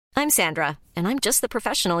I'm Sandra, and I'm just the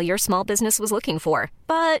professional your small business was looking for.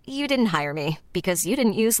 But you didn't hire me because you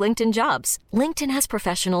didn't use LinkedIn Jobs. LinkedIn has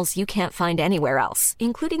professionals you can't find anywhere else,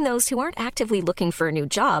 including those who aren't actively looking for a new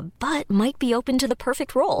job, but might be open to the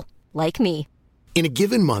perfect role, like me. In a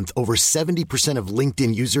given month, over 70% of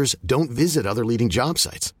LinkedIn users don't visit other leading job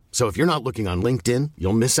sites. So if you're not looking on LinkedIn,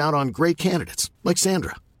 you'll miss out on great candidates like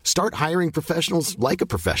Sandra. Start hiring professionals like a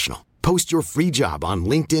professional. Post your free job on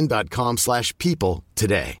linkedin.com/people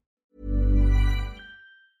today.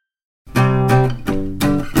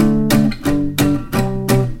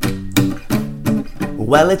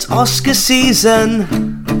 Well, it's Oscar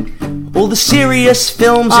season. All the serious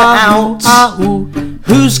films are out.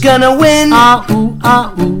 Who's gonna win?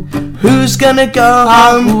 Who's gonna go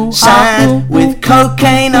home sad with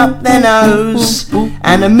cocaine up their nose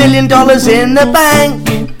and $1 million in the bank?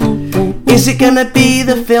 Is it gonna be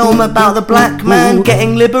the film about the black man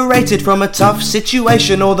getting liberated from a tough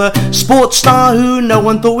situation, or the sports star who no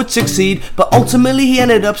one thought would succeed but ultimately he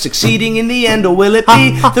ended up succeeding in the end? Or will it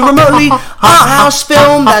be the remotely art house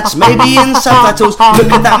film that's maybe in subtitles? Look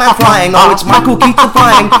at that man flying, oh it's Michael Keaton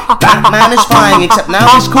flying. Batman is flying, except now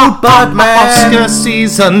he's called Birdman. Oscar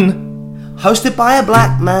season. Hosted by a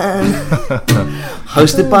black man.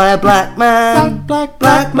 Hosted by a black man. Black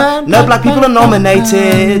man. No black people are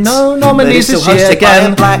nominated. No nominees this year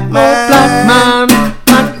again. Black man.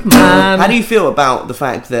 Black man. How do you feel about the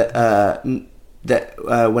fact that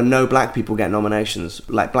when no black people get nominations,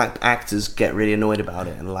 like black actors get really annoyed about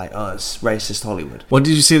it and like, oh, it's racist Hollywood? Well,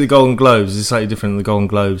 did you see the Golden Globes? It's slightly different than the Golden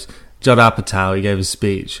Globes. Judd Apatow, he gave a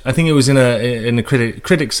speech. I think it was in a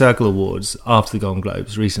Critic Circle Awards after the Golden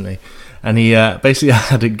Globes recently, and he basically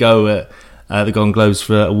had a go at the Golden Globes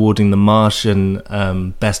for awarding The Martian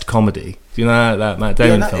Best Comedy. Do you know that Matt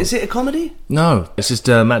Damon film? Is it a comedy? No, it's just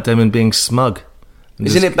Matt Damon being smug.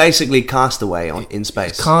 Isn't it basically Castaway in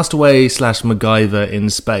space? Castaway / MacGyver in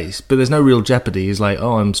space, but there's no real jeopardy. He's like,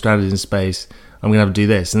 oh, I'm stranded in space, I'm going to have to do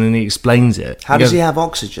this. And then he explains it. How does he have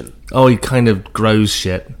oxygen? Oh, he kind of grows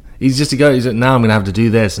shit. He's just he's like, now I'm going to have to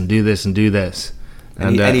do this and do this and do this.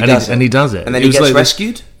 And he does it. And then he gets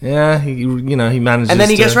rescued? Yeah, he manages. And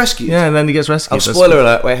then he gets rescued? Yeah, and then he gets rescued. Oh, spoiler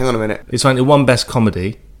alert. Wait, hang on a minute. It's fine. It won Best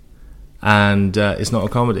Comedy, and it's not a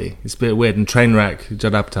comedy. It's a bit weird. And Trainwreck,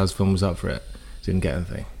 Judd Apatow's film, was up for it. Didn't get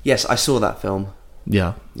anything. Yes, I saw that film.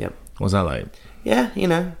 Yeah. Yep. What's that like? Yeah,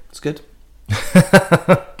 it's good.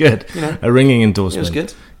 Good. A ringing endorsement. It was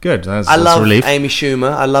good. Good. That's love relief. Amy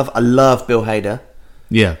Schumer. I love Bill Hader.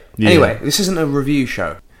 Yeah. Anyway, this isn't a review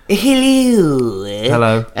show.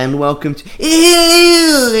 Hello. And welcome to the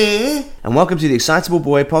Excitable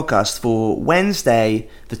Boy podcast for Wednesday,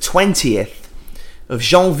 the 20th of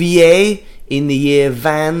Janvier in the year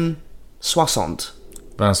Van Soixante.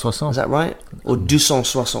 Van Soixante? Is that right? Or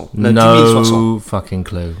 260? No, no 2060. Fucking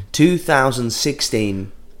clue.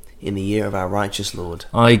 2016 in the year of our righteous Lord.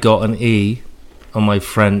 I got an E on my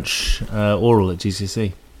French oral at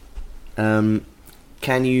GCSE.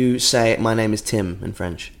 Can you say my name is Tim in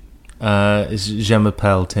French? It's Je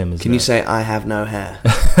m'appelle Tim, isn't Can it? you say I have no hair?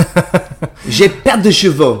 J'ai pas de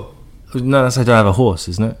cheveux. No, that's I don't have a horse,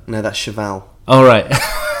 isn't it? No, that's cheval. Oh, right.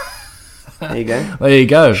 There you go. There you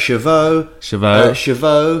go. Chevaux. Chevaux.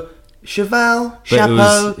 Chevaux. Cheval. But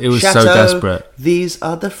Chapeau. it was chateau. so desperate. These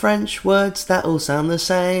are the French words that all sound the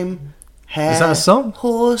same. Hair. Is that a song?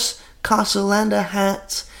 Horse. Castle and a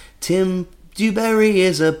hat. Tim Dewberry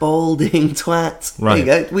is a balding twat. Right.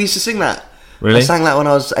 There you go. We used to sing that. Really? I sang that when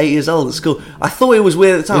I was 8 years old at school. I thought it was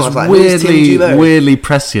weird at the time. It I was was like, who's Tim Dewberry? weirdly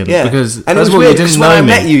prescient. Yeah. Because and it was weird because when I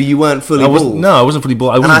met you, you weren't fully bald. No, I wasn't fully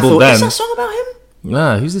bald. I and wasn't I bald thought, then. is that a song about him?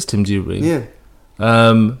 No, who's this Tim Dewberry? Yeah.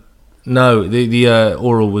 No, the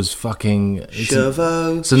oral was fucking.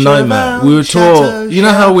 It's a nightmare. We were taught. You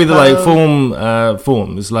know how with like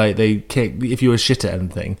forms, like they kick. If you were shit at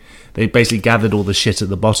anything, they basically gathered all the shit at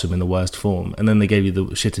the bottom in the worst form, and then they gave you the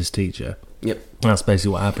shittest teacher. Yep. That's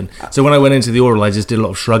basically what happened. So when I went into the oral, I just did a lot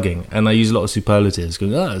of shrugging, and I used a lot of superlatives,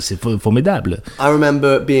 going, "Ah, c'est formidable." I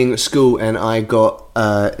remember being at school, and I got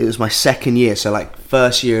it was my second year, so like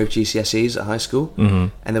first year of GCSEs at high school,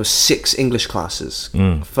 and there were 6 English classes,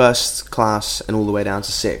 first class and all the way down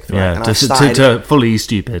to 6th. Right? Yeah, and to fully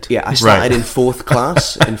stupid. Yeah, I started in 4th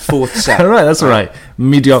class, in 4th set. Right, that's all right.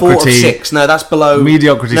 Mediocrity. 4 of 6. No, that's below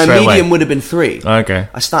mediocrity. No, straight medium away. would have been 3. Okay.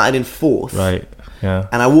 I started in 4th. Right. Yeah.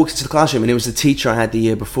 And I walked into the classroom, and it was the teacher I had the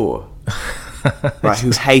year before, right,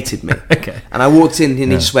 who hated me. Okay. And I walked in, and he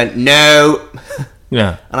just went, "No."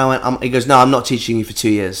 Yeah. And I went, he goes, "No, I'm not teaching you for 2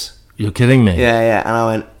 years." You're kidding me. Yeah. And I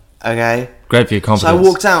went, "Okay." Great for your confidence. So I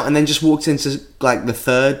walked out, and then just walked into like the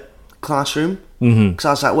 3rd classroom, because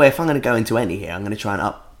I was like, "Well, if I'm going to go into any here, I'm going to try and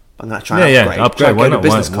up I'm going to try and upgrade. Upgrade. Try Why and go not? to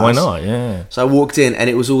business Why class. not? Yeah. So I walked in, and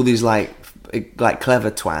it was all these like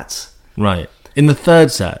clever twats. Right. In the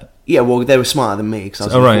third set. Yeah, well, they were smarter than me because I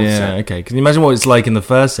was. Oh in the right, fourth yeah, set. okay. Can you imagine what it's like in the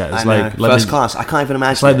first set? It's I know, like first the, class. I can't even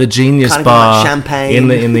imagine. It's like the it. Genius Can't even Bar like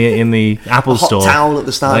champagne in the Apple A hot Store. towel at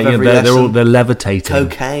the start of every they're lesson. levitating.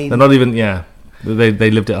 Cocaine. They're not even. Yeah,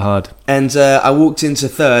 they lived it hard. And I walked into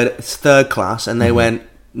third class, and they went,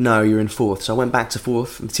 "No, you're in fourth." So I went back to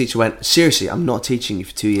fourth, and the teacher went, "Seriously, I'm not teaching you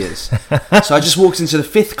for 2 years." So I just walked into the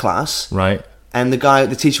fifth class, Right. and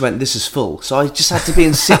the teacher went, "This is full." So I just had to be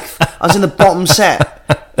in sixth. I was in the bottom set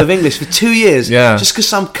of English for 2 years, Yeah. just because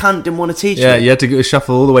some cunt didn't want to teach Yeah, me. you had to go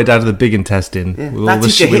shuffle all the way down to the big intestine Yeah. with, That all the,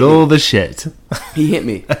 teacher with hit me. all the shit. He hit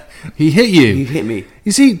me. He hit you. He hit me.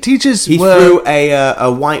 You see, teachers He were. threw a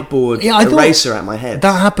whiteboard Yeah, I thought eraser at my head.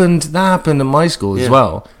 That happened at my school as Yeah.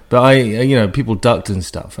 well. But people ducked and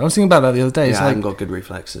stuff. I was thinking about that the other day. Yeah, It's I like, haven't got good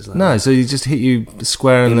reflexes. Like no, so he just hit you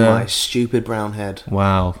square that. in In the. my stupid brown head.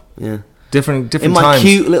 Wow. Yeah. Different In my times.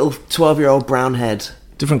 cute little 12-year-old brown head.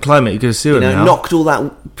 Different climate. You could have sued him now. Knocked all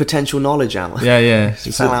that potential knowledge out. Yeah.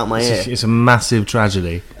 Fell out my ear. It's a massive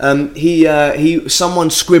tragedy. Someone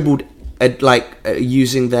scribbled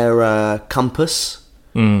using their compass.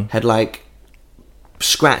 Had like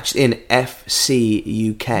scratched in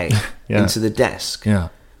FCUK Yeah. into the desk. Yeah.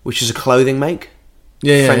 Which is a clothing make.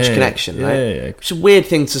 Yeah. French yeah, Connection, yeah, right? Yeah. It's a weird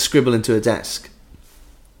thing to scribble into a desk.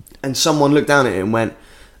 And someone looked down at it and went,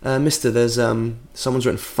 "Mister, there's someone's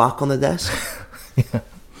written fuck on the desk."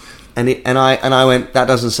 And I went, "That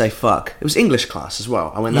doesn't say fuck." It was English class as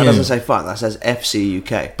well. I went, "That Yeah. doesn't say fuck. That says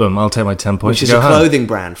FCUK." Boom! I'll take my 10 points. Which is and a go home. clothing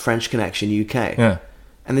brand, French Connection UK. Yeah.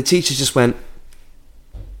 And the teacher just went,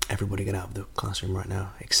 "Everybody get out of the classroom right now,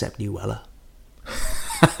 except New Weller."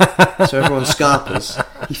 So everyone scarpers.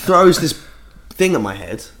 He throws this thing at my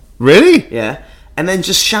head, Really? yeah, and then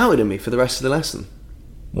just shouted at me for the rest of the lesson.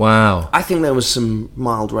 Wow. I think there was some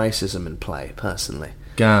mild racism in play, personally.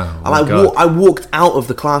 God. I walked out of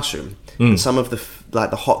the classroom, and some of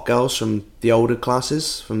the hot girls from the older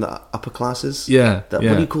classes, from the upper classes. Yeah, What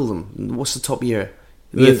yeah. do you call them? What's the top year?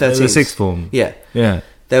 The- Year 13. the sixth form. Yeah. Yeah.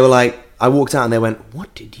 They were like, I walked out and they went,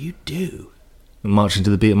 "What did you do?" Marching to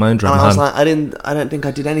the beat of my own drum. And I was hun. like, I don't think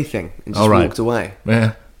I did anything, and just All right. walked away.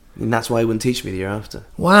 Yeah. And that's why he wouldn't teach me the year after.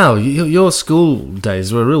 Wow. Your school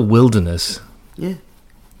days were a real wilderness. Yeah.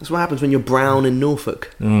 That's what happens when you're brown in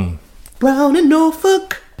Norfolk. Mm. Brown in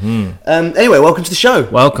Norfolk. Anyway, welcome to the show.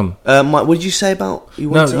 Welcome. Mike, what did you say about you?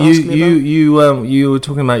 No, wanted to ask me about? you were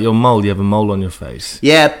talking about your mole. You have a mole on your face.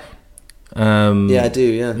 Yeah, Yeah, I do.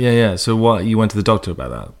 Yeah. Yeah. So what? You went to the doctor about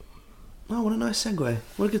that? Oh, what a nice segue.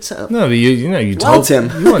 What a good setup. No, but you Well, told Tim,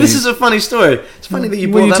 you this is a funny story. It's funny that you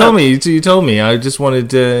brought Well, you that told up. me. You told me. I just wanted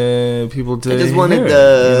people to. I just hear wanted it,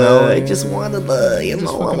 I just wanted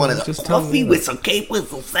I wanted a just tell coffee me with some cake with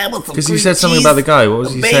some salad, some Because you cream said something cheese, about the guy. What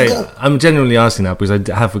was a you bagel. saying? I'm genuinely asking that because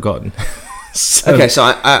I have forgotten. So, Okay, so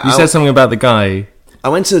you said something about the guy. I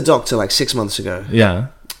went to the doctor like 6 months ago Yeah.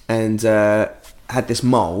 and had this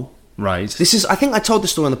mole. Right. I think I told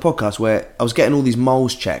this story on the podcast where I was getting all these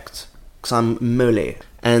moles checked because I'm muley.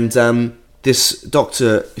 And this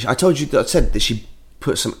doctor, I said that she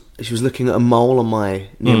was looking at a mole on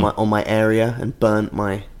my area and burnt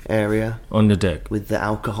my area On your dick. with the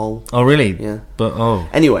alcohol. Oh, really? Yeah. But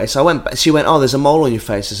Anyway, so she went, "Oh, there's a mole on your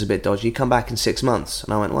face, it's a bit dodgy. You come back in 6 months."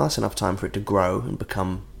 And I went, "Well, that's enough time for it to grow and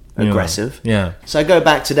become aggressive." Yeah. So I go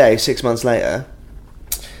back today, 6 months later,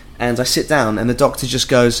 and I sit down, and the doctor just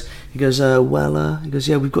goes, "Yeah,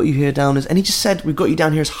 we've got you here down as," and he just said, "We've got you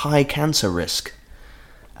down here as high cancer risk."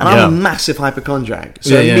 And I'm a Yeah. massive hypochondriac,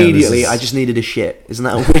 so Yeah, immediately this is- I just needed a shit. Isn't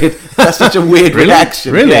that weird? That's such a weird Really?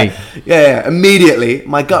 reaction. Really? Yeah. Immediately,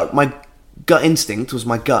 my gut instinct was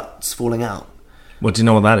my guts falling out. What do you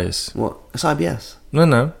know what that is? What? It's IBS.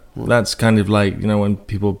 No. That's kind of like, when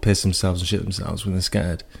people piss themselves and shit themselves when they're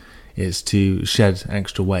scared. It's to shed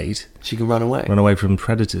extra weight, She can run away. run away from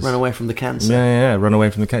predators. Run away from the cancer. Yeah. Run away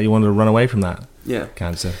from the cat. You want to run away from that Yeah.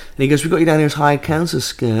 cancer. And he goes, "We've got you down here as high cancer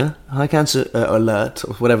scare, high cancer alert,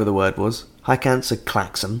 or whatever the word was, high cancer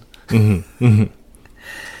klaxon." Mm-hmm.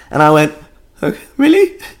 And I went, "Okay,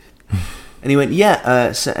 really?" And he went,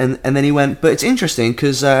 "Yeah." And then he went, "But it's interesting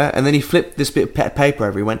because," and then he flipped this bit of paper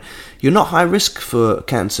over. He went, "You're not high risk for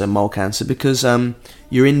cancer, mole cancer, because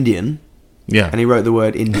you're Indian." Yeah. And he wrote the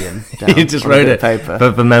word Indian down. He just on a wrote bit it of paper.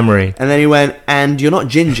 but for memory. And then he went, "And you're not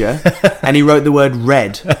ginger," and he wrote the word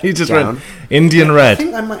red. He just down. wrote Indian I red.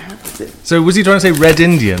 think I might have it. So was he trying to say red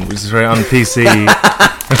Indian, which is very un-PC?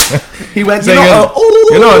 He went, So "You're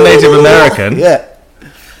you're not a Native American." Yeah.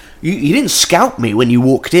 You didn't scout me when you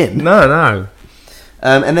walked in. No.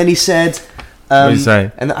 And then he said... What did he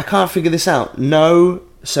say? And I can't figure this out. No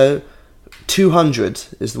So 200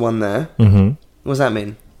 is the one there. Mm-hmm. What does that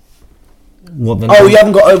mean? What the? Oh, you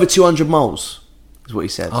haven't got over 200 moles, is what he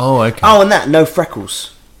said. Oh, okay. Oh, and that, no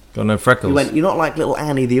freckles. Got no freckles. He went, you're not like little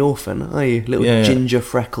Annie the orphan, are you? Little ginger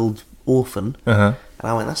freckled orphan. Uh-huh. And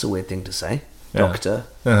I went, that's a weird thing to say, Yeah. doctor.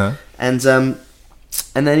 Uh-huh.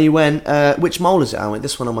 And then he went, which mole is it? I went,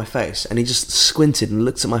 this one on my face. And he just squinted and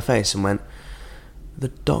looked at my face and went, the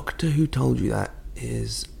doctor who told you that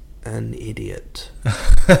is an idiot.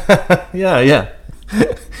 Yeah.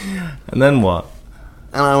 And then what?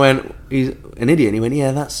 And I went, he's an idiot. And he went,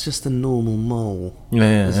 yeah, that's just a normal mole.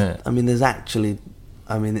 Yeah. I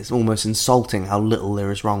mean, it's almost insulting how little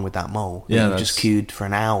there is wrong with that mole. Yeah, you just queued for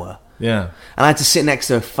an hour. Yeah. And I had to sit next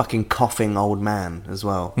to a fucking coughing old man as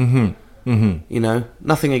well. Mm-hmm. You know,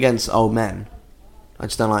 nothing against old men. I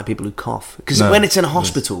just don't like people who cough. Because No, when it's in a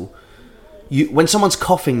hospital, when someone's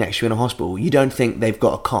coughing next to you in a hospital, you don't think they've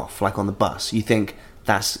got a cough, like on the bus. You think,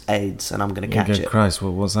 that's AIDS and I'm going to catch it. Christ,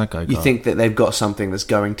 what's that guy got? You think that they've got something that's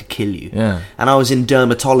going to kill you. Yeah. And I was in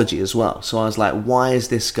dermatology as well. So I was like, why is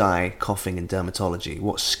this guy coughing in dermatology?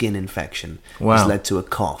 What skin infection has led to a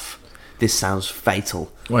cough? This sounds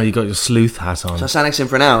fatal. Well, you got your sleuth hat on. So I sat next to him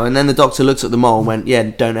for an hour, and then the doctor looked at the mole and went, yeah,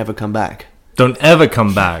 don't ever come back. Don't ever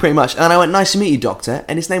come back. Pretty much. And I went, nice to meet you, doctor.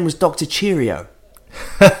 And his name was Dr. Cheerio.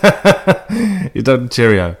 You Dr.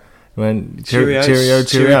 Cheerio. When Cheerio,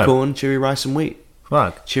 cheery corn, cheery rice and wheat.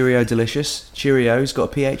 Fuck. Cheerio delicious. Cheerio's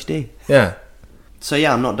got a PhD. Yeah. So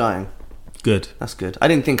yeah, I'm not dying. Good. That's good. I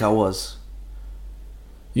didn't think I was.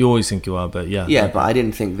 You always think you are, but yeah. Yeah, but I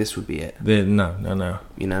didn't think this would be it. No.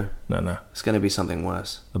 You know? No. It's going to be something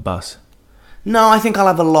worse. A bus. No, I think I'll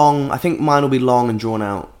have I think mine will be long and drawn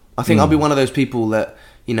out. I think I'll be one of those people that,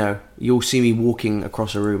 you know, you'll see me walking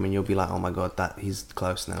across a room and you'll be like, oh my god, he's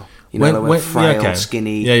close now. You know, when frail,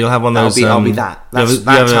 skinny. Yeah, you'll have one of those. I'll be that.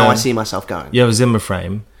 That's how I see myself going. You have a Zimmer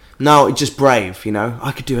frame. No, it's just brave, you know.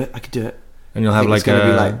 I could do it. And you'll have like it's gonna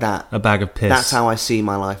be like that. A bag of piss. That's how I see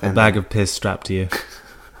my life ending. A bag of piss strapped to you.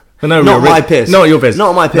 But no, not my piss. Not your piss.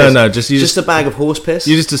 Not my piss. No, just a bag of horse piss.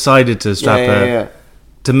 You just decided to strap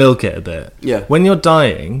to milk it a bit. Yeah. When you're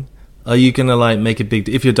dying, are you gonna like make a big?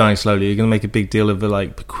 If you're dying slowly, you're gonna make a big deal of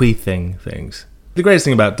like bequeathing things. The greatest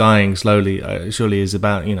thing about dying slowly, surely, is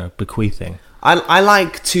about bequeathing. I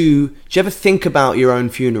like to. Do you ever think about your own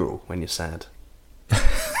funeral when you're sad?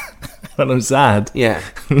 When I'm sad. Yeah.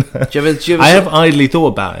 Do you ever I have idly thought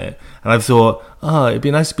about it, and I've thought, it'd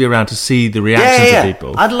be nice to be around to see the reactions of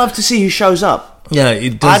people. I'd love to see who shows up. Yeah,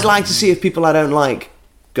 it does. I'd like to see if people I don't like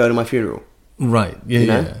go to my funeral. Right. Yeah. You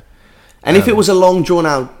know? And if it was a long, drawn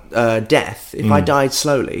out death, if I died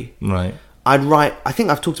slowly, right, I'd write. I think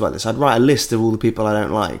I've talked about this. I'd write a list of all the people I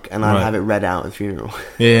don't like, and I'd have it read out at the funeral.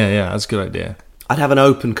 Yeah. That's a good idea. I'd have an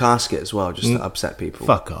open casket as well, just to upset people.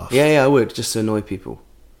 Fuck off. Yeah, I would, just to annoy people.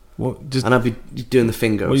 And I'd be doing the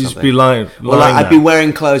finger or something. You'd just be lying I'd be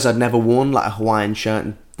wearing clothes I'd never worn, like a Hawaiian shirt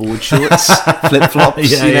and board shorts,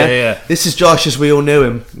 flip-flops, Yeah. This is Josh as we all knew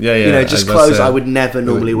him. Yeah. You know, just clothes I would never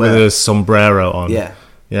normally wear. With a sombrero on. Yeah.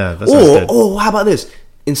 Yeah, that's or how about this?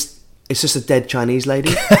 It's just a dead Chinese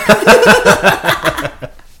lady.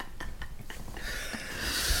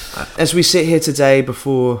 As we sit here today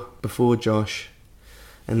before Josh,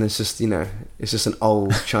 and there's just, it's just an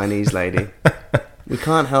old Chinese lady. We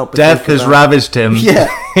can't help but death has ravaged him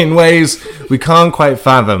in ways we can't quite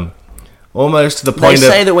fathom. Almost to the point they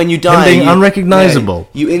say that when you die, him being unrecognisable.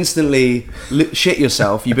 You instantly shit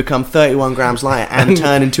yourself. You become 31 grams lighter and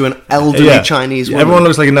turn into an elderly Chinese woman. Everyone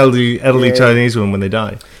looks like an elderly Chinese woman when they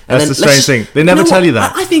die. That's the strange thing. They never tell you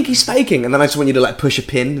that. I think he's faking, and then I just want you to like push a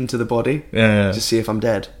pin into the body, to see if I'm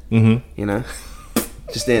dead. Mm-hmm. You know,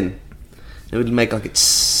 just in. It would make like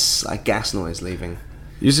a gas noise leaving.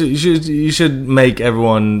 You should make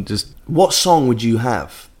everyone just. What song would you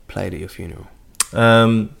have played at your funeral?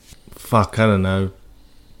 Fuck, I don't know.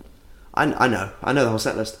 I know the whole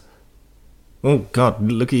set list. Oh God,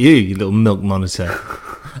 look at you little milk monitor.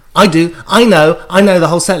 I know the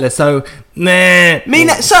whole set list. So nah.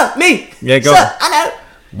 Sir. Yeah, go. Sir, I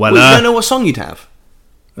know. Well, you don't know what song you'd have.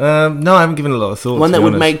 No, I haven't given a lot of thought. One that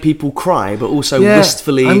would make people cry, but also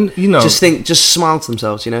wistfully, just smile to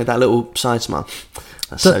themselves. You know, that little side smile.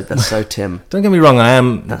 That's so Tim. Don't get me wrong. I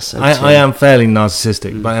am. That's so I am fairly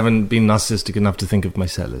narcissistic, but I haven't been narcissistic enough to think of my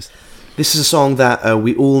set list. This is a song that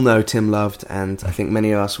we all know Tim loved, and I think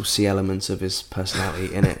many of us will see elements of his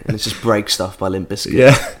personality in it. And it's just Break Stuff by Limp Bizkit.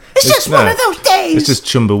 Yeah, it's just one of those days. It's just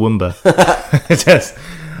Chumbawamba. It's just.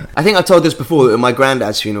 I think I told this before that at my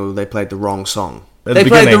granddad's funeral they played the wrong song. They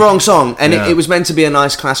played the wrong song, and Yeah. it was meant to be a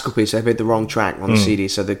nice classical piece. They played the wrong track on the CD,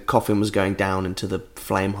 so the coffin was going down into the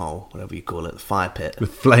flame hole, whatever you call it, the fire pit. The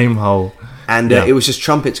flame hole. And Yeah. it was just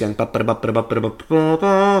trumpets going. It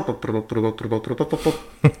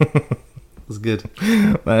was good.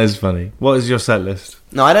 That is funny. What is your set list?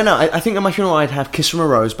 No, I don't know. I think at my funeral I'd have Kiss from a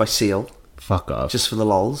Rose by Seal, Fuck off. just for the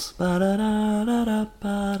lols.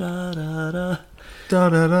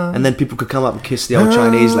 Da-da-da. And then people could come up and kiss the old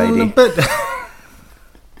Chinese lady. But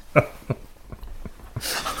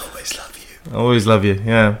Always love you. I always love you.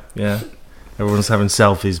 Yeah, yeah. Everyone's having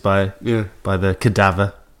selfies by the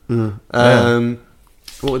cadaver.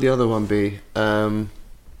 What would the other one be? Oh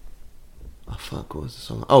fuck, what was the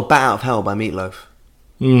song? Oh, Bat Out of Hell by Meatloaf.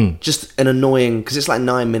 Just an annoying, because it's like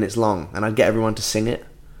 9 minutes long, and I'd get everyone to sing it.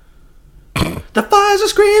 The fires are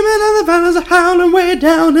screaming and the valleys are howling way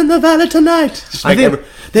down in the valley tonight. Just I think-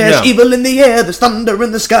 there's evil in the air, there's thunder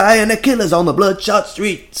in the sky, and the killers on the bloodshot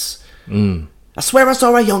streets. I swear I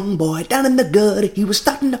saw a young boy down in the gutter. He was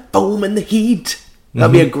starting to foam in the heat.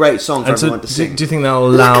 That'd be a great song for And so, everyone to sing. do you think that'll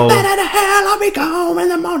Like a allow bat out of hell, I'll be gone when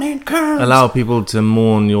the morning comes. people to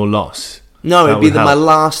mourn your loss? No, That it'd be would my help.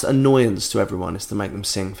 last annoyance to everyone is to make them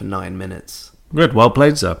sing for 9 minutes. Good, well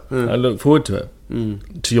played, sir. I look forward to it.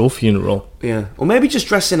 To your funeral. Yeah, or maybe just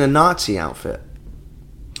dress in a Nazi outfit.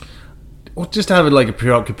 Or just have like a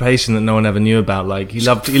preoccupation that no one ever knew about. Like he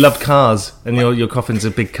loved cars, and your coffin's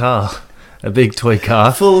a big car, a big toy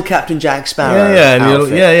car. Full Captain Jack Sparrow. Yeah, and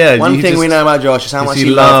outfit. yeah. One You thing we just- know about Josh is how much he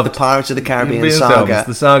loved the Pirates of the Caribbean saga. Films,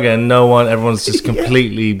 the saga, and everyone's just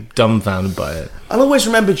completely dumbfounded by it. I'll always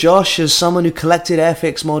remember Josh as someone who collected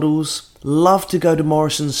Airfix models, loved to go to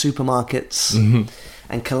Morrison's supermarkets,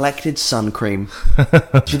 and collected sun cream.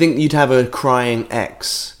 Do you think you'd have a crying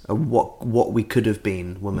ex, a what we could have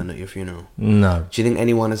been woman at your funeral? No. Do you think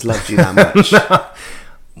anyone has loved you that much?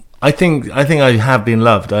 I think I have been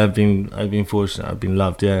loved. I've been fortunate. I've been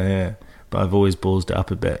loved. Yeah. But I've always ballsed it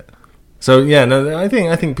up a bit. So yeah, no. I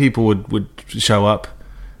think people would show up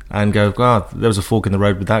and go, God, there was a fork in the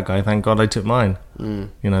road with that guy. Thank God I took mine.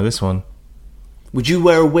 This one. Would you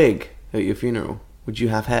wear a wig at your funeral? Would you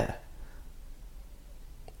have hair?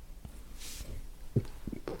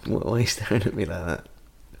 Why are you staring at me like that?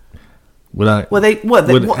 Would I? Well,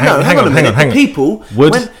 hang on a minute. People,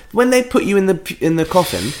 when they put you in the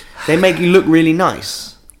coffin, they make you look really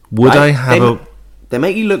nice. Would I have They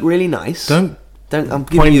make you look really nice. Don't. I'm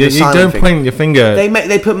giving Point you the silent don't thing. point your finger.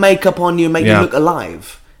 They put makeup on you and make you look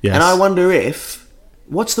alive. Yes. And I wonder if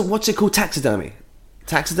what's it called? Taxidermy.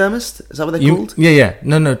 Taxidermist? Is that what they're called? Yeah.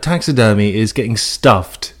 No. Taxidermy is getting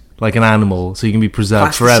stuffed like an animal, so you can be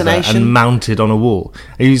preserved forever Plastination? and mounted on a wall.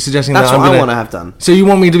 Are you suggesting That's that what I'm I gonna want to have done. So you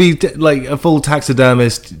want me to be like a full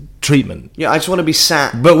taxidermist treatment, Yeah, I just want to be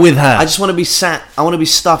sat. but with hair? I just want to be sat. I want to be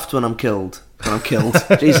stuffed when I'm killed.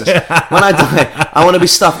 Jesus. When I die, I want to be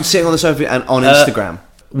stuffed and sitting on the sofa and on Instagram.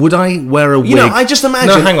 Would I wear a wig? I just imagine.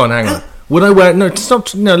 No, hang on. Would I wear? No,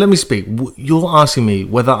 stop. No, let me speak. You're asking me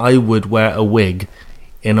whether I would wear a wig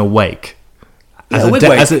in a wake. Yeah, a wig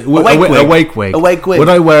wig. A wake wig. A wake wig. Would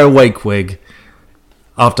I wear a wake wig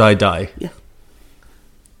after I die? Yeah.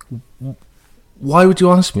 Why would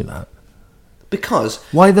you ask me that? Because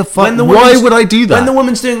Why the fuck? when the Why woman's- would I do that? When the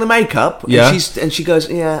woman's doing the makeup, Yeah. and she goes,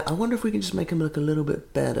 "Yeah, I wonder if we can just make him look a little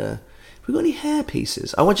bit better. Have we got any hair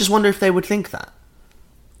pieces?" I just wonder if they would think that.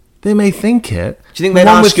 They may think it. Do you think they'd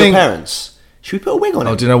Mum would ask your think- parents? Should we put a wig on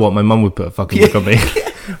Oh, him? do you know what? My mum would put a fucking wig on me.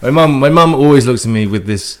 My mum always looks at me with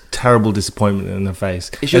this terrible disappointment in her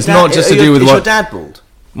face. It's not just to do with is what your dad bald?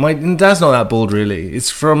 my dad's not that bald really.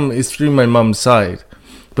 It's through my mum's side,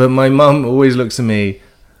 but my mum always looks at me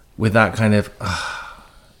with that kind of.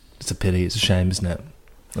 It's a pity. It's a shame, isn't it?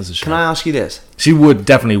 That's a shame. Can I ask you this? She would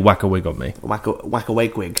definitely whack a wig on me. Whack a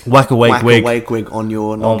wake wig. Whack a wake wig on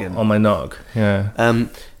your noggin. on my nog. Yeah.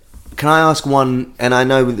 Can I ask one? And I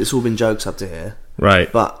know it's all been jokes up to here, Right.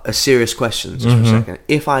 but a serious question, just for a second.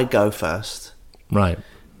 If I go first Right.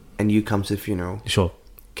 and you come to the funeral, Sure.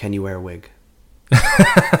 can you wear a wig?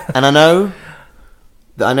 And I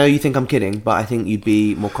know you think I'm kidding, but I think you'd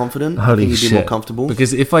be more confident. I Holy think you'd shit. be more comfortable.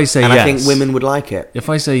 Because if I say and yes, I think women would like it. If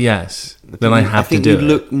I say yes, then I have to think do you'd it.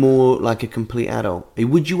 look more like a complete adult.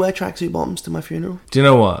 Would you wear tracksuit bottoms to my funeral? Do you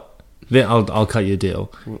know what? I'll cut you a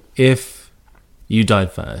deal. If you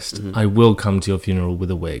died 1st, I will come to your funeral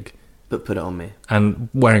with a wig But put it on me. and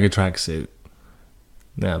wearing a tracksuit.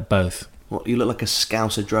 Yeah, both. What, you look like a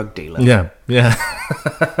Scouser drug dealer. Yeah.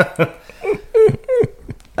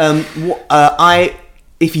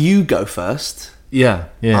 If you go first, Yeah.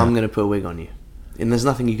 I'm going to put a wig on you. And there's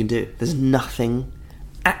nothing you can do. There's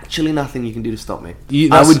actually nothing you can do to stop me.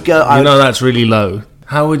 That's really low.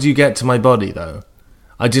 How would you get to my body though?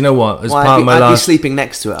 Do you know what? As Well, part of my I'd be last sleeping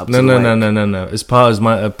next to it. Up to no, the no, wake. no, no, no, no. As part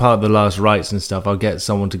of the last rites and stuff, I'll get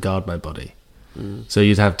someone to guard my body. So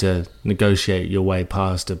you'd have to negotiate your way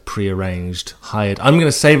past a pre-arranged, hired. I'm going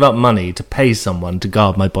to save up money to pay someone to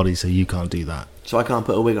guard my body, so you can't do that. So I can't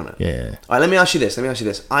put a wig on it. Yeah. All right, let me ask you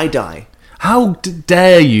this. I die. How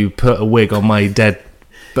dare you put a wig on my dead?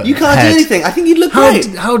 You can't head? do anything. I think you'd look great.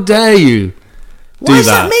 How dare you? What does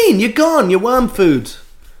that mean? You're gone. You're worm food.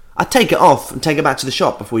 I'd take it off and take it back to the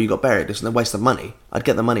shop before you got buried. It's a waste of money. I'd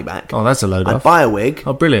get the money back. Oh, that's a load I'd off. buy a wig.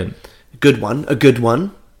 Oh, brilliant. A good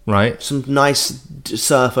one. Right. Some nice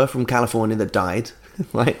surfer from California that died.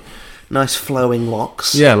 Right. Nice flowing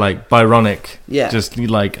locks. Yeah, like Byronic. Yeah. Just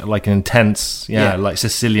like an intense, Yeah. like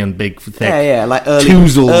Sicilian big, thick. Yeah, like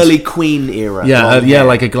Touzled. early Queen era. Yeah, long hair.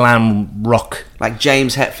 like a glam rock. Like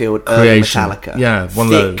James Hetfield, early Creation. Metallica. Yeah, one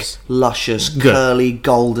of Thick, those. luscious, Good. curly,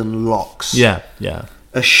 golden locks. Yeah.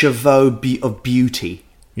 A chevaux of beauty.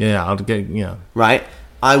 Yeah, I'd get, Right?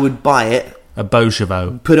 I would buy it, a beau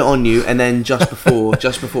chevaux. put it on you, and then just before,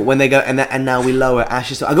 when they go, and now we lower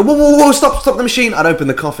ashes. I go, whoa, stop the machine. I'd open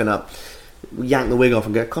the coffin up, yank the wig off,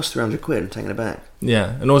 and go, it cost £300, I'm taking it back.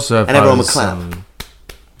 Yeah, and also... And everyone would clap. All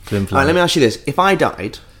Alright, let me ask you this. If I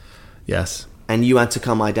died, Yes. and you had to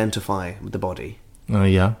come identify with the body, Oh,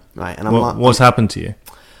 yeah. right, and I'm What's happened to you?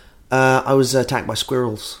 I was attacked by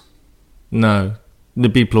squirrels. No.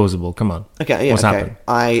 Be plausible, come on. Okay, yeah, What's okay. happened?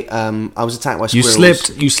 I was attacked by You squirrels.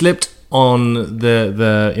 slipped on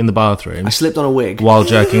the in the bathroom I slipped on a wig. while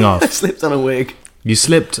jerking I off. slipped on a wig. You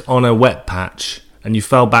slipped on a wet patch and you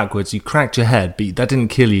fell backwards. You cracked your head, but that didn't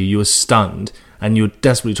kill you. You were stunned and you were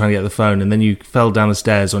desperately trying to get the phone, and then you fell down the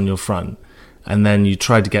stairs on your front, and then you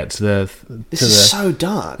tried to get to the... This is so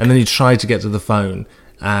dark. And then you tried to get to the phone,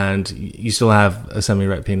 and you still have a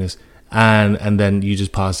semi-erect penis, and then you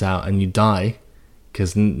just pass out and you die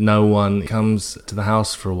because no one comes to the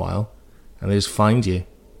house for a while, and they just find you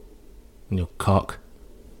and your cock.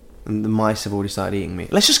 And the mice have already started eating me.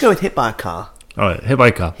 Let's just go with hit by a car. All right, hit by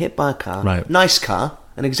a car. Hit by a car. Right. Nice car.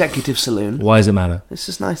 An executive saloon. Why does it matter? It's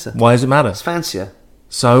just nicer. Why does it matter? It's fancier.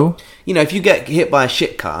 So You know, if you get hit by a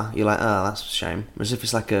shit car, you're like, oh, that's a shame. Whereas if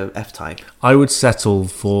it's like a F-Type. I would settle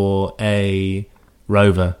for a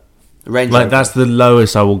Rover. A Range Like Rover. that's the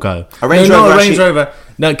lowest I will go. A Range no, Rover not a Range actually- Rover.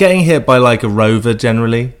 No, getting hit by like a Rover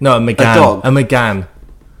generally. No, a Megane. dog? A Megane.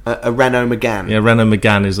 A Renault Megane. Yeah, Renault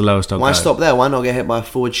Megane is the lowest I'll Why go. stop there? Why not get hit by a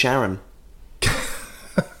Ford Sharon?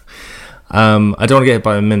 I don't want to get hit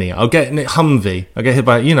by a Mini. I'll get Humvee. I'll get hit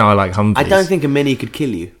by... I like Humvees. I don't think a Mini could kill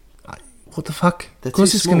you. What the fuck? They're Of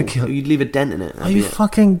course too it's going to small. kill... You'd leave a dent in it. Are you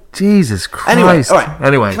fucking... Jesus Christ. Anyway, all right.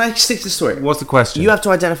 Anyway. Can I stick to the story? What's the question? You have to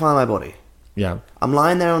identify my body. Yeah. I'm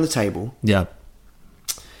lying there on the table, Yeah.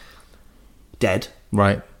 dead.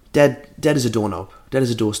 Right. Dead as a doorknob. Dead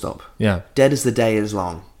as a doorstop. Yeah. Dead as the day is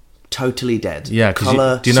long. Totally dead. Yeah, because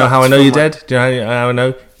Colour do you know how I sucked know from you're my- dead? Do you know how I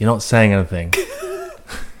know? You're not saying anything.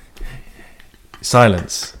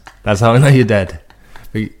 Silence. That's how I know you're dead.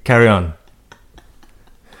 But carry on.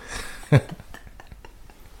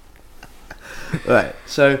 Right,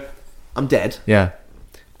 so I'm dead, Yeah.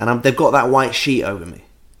 and they've got that white sheet over me,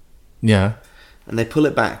 Yeah. and they pull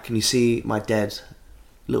it back, and you see my dead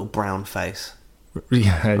little brown face,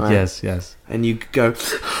 Yeah. Right. Yes. and you go,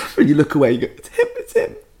 and you look away, you go, it's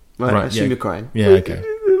him. Right, I assume yeah. you're crying. Yeah, okay.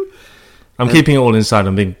 I'm keeping it all inside.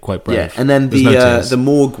 I'm being quite brave. Yeah, and then There's no tears. the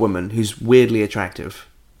morgue woman, who's weirdly attractive,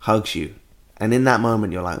 hugs you, and in that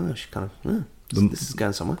moment you're like, oh, she kind of, this is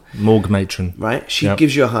going somewhere. Morgue matron. Right? She Yep.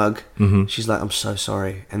 gives you a hug. Mhm. She's like, I'm so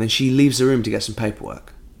sorry. And then she leaves the room to get some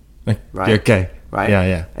paperwork. Right. Right? Okay. Right?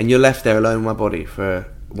 Yeah. And you're left there alone in my body for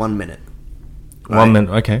 1 minute. Right? 1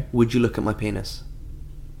 minute. Okay. Would you look at my penis?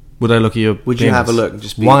 Would I look at your Would penis? you have a look? And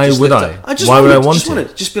just be, Why just would lift I? up- just Why would I wanted- want just to?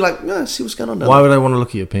 wanted- Just be like, no, see what's going on. Why would I want to look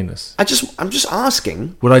at your penis? I'm just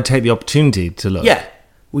asking. Would I take the opportunity to look? Yeah.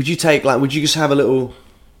 Would you just have a little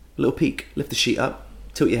peek, lift the sheet up,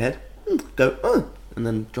 tilt your head, go, and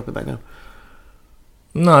then drop it back down?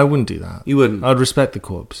 No, I wouldn't do that. You wouldn't? I'd respect the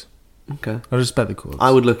corpse. Okay. I'd respect the corpse.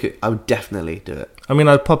 I would definitely do it. I mean,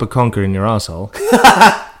 I'd pop a conker in your arsehole.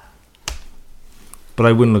 But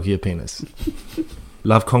I wouldn't look at your penis.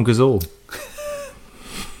 Love conquers all.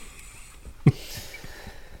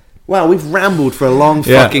 Wow, we've rambled for a long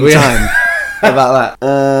Yeah, fucking we- time about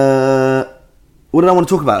that. What did I want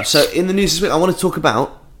to talk about? So, in the news this week, I want to talk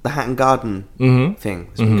about the Hatton Garden thing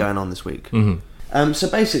that's been going on this week. So,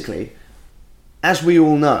 basically, as we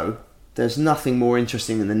all know, there's nothing more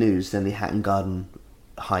interesting in the news than the Hatton Garden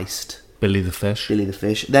heist. Billy the Fish. Billy the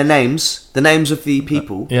Fish. The names of the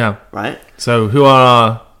people. Yeah. Right? So, who are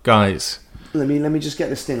our guys? Let me just get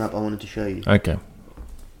this thing up I wanted to show you. Okay.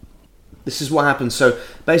 This is what happened. So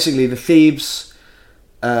basically, the thieves,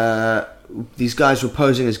 these guys were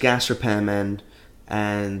posing as gas repairmen,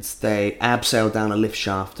 and they abseiled down a lift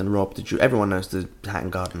shaft and robbed the jewel. Everyone knows the Hatton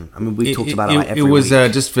Garden. I mean, we talked about it like every week.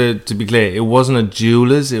 Just to be clear, it wasn't a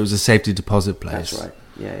jeweler's, it was a safety deposit place. That's right.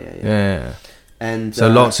 Yeah. And so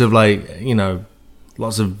lots of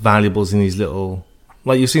lots of valuables in these little,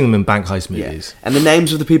 like you've seen them in bank heist movies. And the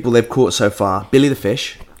names of the people they've caught so far: Billy the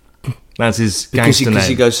Fish. That's his gangster name. Because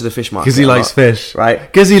he goes to the fish market. Because he likes fish. Right.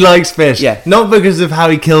 Because he likes fish. Yeah. Not because of how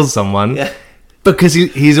he kills someone. Yeah. Because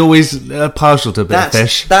he's always partial to a bit of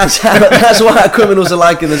fish. That's what criminals are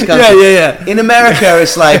like in this country. Yeah. In America,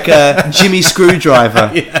 it's like Jimmy Screwdriver.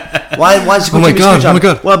 Why is he called Jimmy Screwdriver? Oh my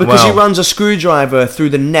God. Well, because he runs a screwdriver through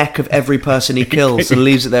the neck of every person he kills and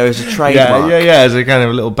leaves it there as a trademark. Yeah, as a kind of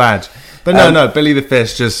a little badge. But no, Billy the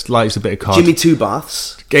Fish just likes a bit of cod. Jimmy Two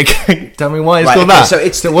Baths. Tell me why it's called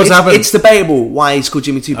that. So what's happened? It's debatable why he's called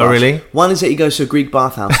Jimmy Two Baths. Oh, really? One is that he goes to a Greek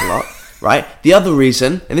bathhouse a lot. Right. The other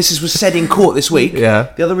reason, and this was said in court this week.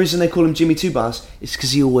 Yeah. The other reason they call him Jimmy Two Baths is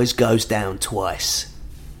because he always goes down twice.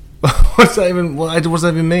 What's that even? What does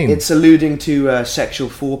that even mean? It's alluding to sexual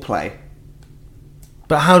foreplay.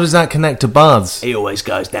 But how does that connect to baths? He always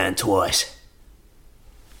goes down twice.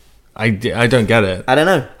 I don't get it. I don't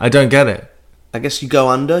know. I don't get it. I guess you go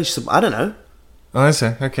under. I don't know. Oh, I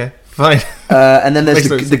see. Okay, fine. And then there's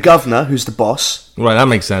the governor, who's the boss. Right, that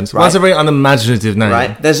makes sense. Right. Well, that's a very unimaginative name.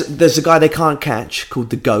 Right. There's a guy they can't catch called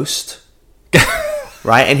the Ghost.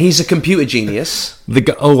 Right, and he's a computer genius.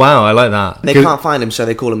 Oh wow, I like that. They can't find him, so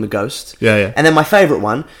they call him the Ghost. Yeah. And then my favourite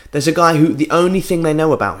one, there's a guy who the only thing they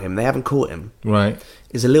know about him, they haven't caught him. Right.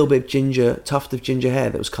 Is a little bit of tuft of ginger hair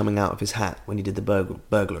that was coming out of his hat when he did the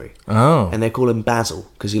burglary. Oh. And they call him Basil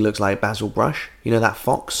because he looks like Basil Brush. You know that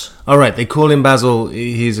fox? All right, they call him Basil.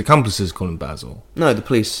 His accomplices call him Basil. No, the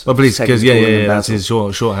police. Oh, police, because that's his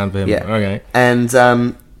shorthand for him. Yeah. Okay. And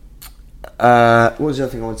what was the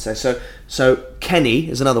other thing I wanted to say? So Kenny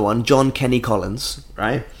is another one. John Kenny Collins,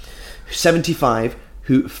 right? 75,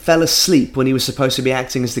 who fell asleep when he was supposed to be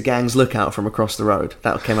acting as the gang's lookout from across the road.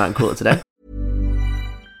 That came out in court today.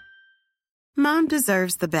 Mom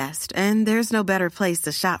deserves the best, and there's no better place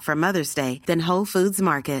to shop for Mother's Day than Whole Foods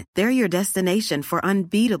Market. They're your destination for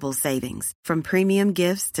unbeatable savings, from premium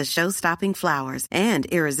gifts to show-stopping flowers and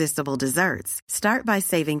irresistible desserts. Start by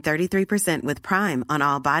saving 33% with Prime on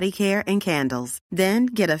all body care and candles. Then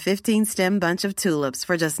get a 15-stem bunch of tulips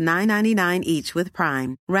for just $9.99 each with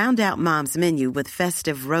Prime. Round out Mom's menu with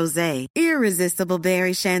festive rosé, irresistible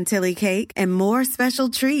berry chantilly cake, and more special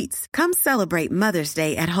treats. Come celebrate Mother's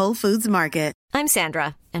Day at Whole Foods Market. I'm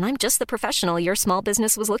Sandra, and I'm just the professional your small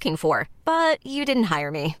business was looking for. But you didn't hire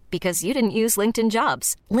me because you didn't use LinkedIn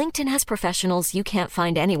Jobs. LinkedIn has professionals you can't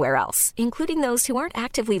find anywhere else, including those who aren't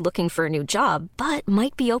actively looking for a new job, but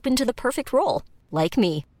might be open to the perfect role, like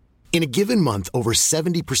me. In a given month, over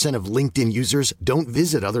 70% of LinkedIn users don't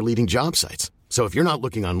visit other leading job sites. So if you're not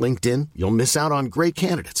looking on LinkedIn, you'll miss out on great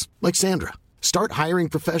candidates like Sandra. Start hiring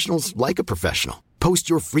professionals like a professional. Post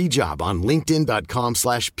your free job on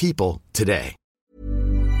linkedin.com/people today.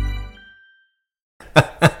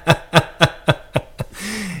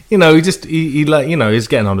 He's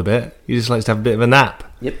getting on a bit. He just likes to have a bit of a nap.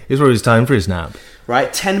 Yep. It's probably his time for his nap.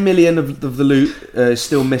 Right, 10 million of the loot is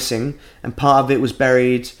still missing, and part of it was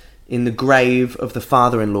buried in the grave of the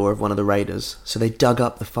father-in-law of one of the raiders. So they dug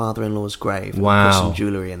up the father-in-law's grave and put some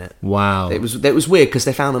jewellery in it. Wow. It was weird because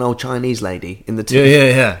they found an old Chinese lady in the tomb.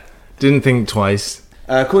 Yeah. Didn't think twice.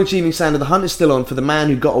 According to Evening Standard, the hunt is still on for the man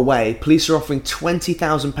who got away. Police are offering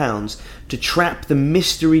 £20,000 to trap the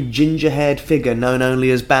mystery ginger-haired figure known only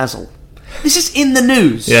as Basil. This is in the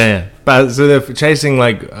news. Yeah. So they're chasing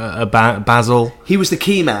Basil. He was the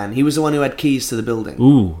key man. He was the one who had keys to the building.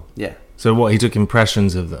 Ooh. Yeah. So what? He took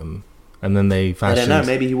impressions of them, and then they fashioned. I don't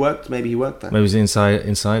know. Maybe he worked there. Maybe it was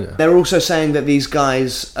insider. They're also saying that these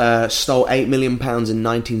guys stole £8 million in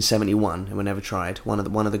 1971 and were never tried. One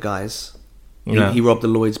of the guys. He robbed the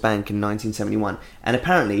Lloyd's Bank in 1971, and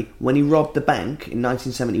apparently, when he robbed the bank in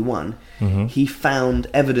 1971, he found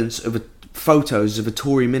evidence of photos of a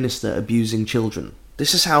Tory minister abusing children.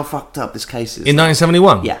 This is how fucked up this case is. In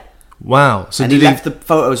 1971? Yeah. Wow. So and he left the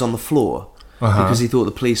photos on the floor because he thought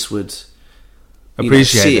the police would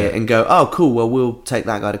see it and go, oh, cool, well, we'll take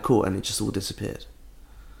that guy to court, and it just all disappeared.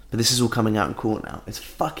 But this is all coming out in court now. It's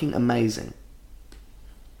fucking amazing.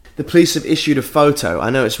 The police have issued a photo. I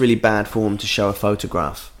know it's really bad form to show a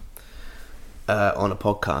photograph on a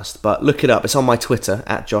podcast, but look it up. It's on my Twitter,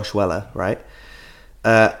 @JoshWeller, right?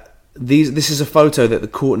 This is a photo that the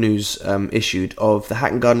Court News issued of the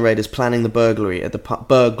Hatton Garden Raiders planning the burglary at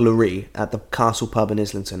the Castle Pub in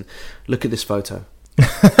Islington. Look at this photo.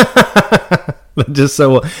 Just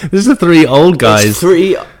so this is 3 old guys.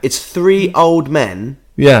 It's three old men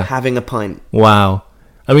Yeah. having a pint. Wow.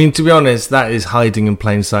 I mean, to be honest, that is hiding in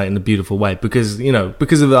plain sight in a beautiful way because,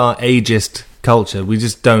 because of our ageist culture, we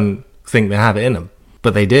just don't think they have it in them.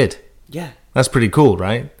 But they did. Yeah. That's pretty cool,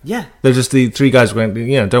 right? Yeah. They're just the 3 guys going,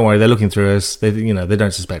 don't worry, they're looking through us. They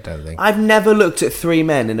don't suspect anything. I've never looked at 3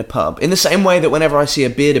 men in a pub. In the same way that whenever I see a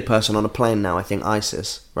bearded person on a plane now, I think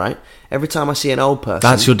ISIS, right? Every time I see an old person...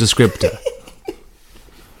 That's your descriptor.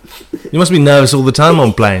 You must be nervous all the time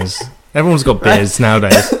on planes. Everyone's got beards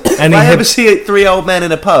nowadays. If I ever see 3 old men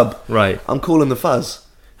in a pub, Right. I'm calling the fuzz.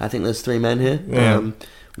 I think there's 3 men here. Yeah.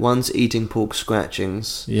 One's eating pork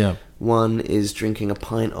scratchings. Yeah. One is drinking a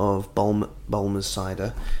pint of Bulmer's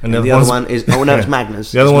cider. And And the the other other one's- one is... Oh, no, it's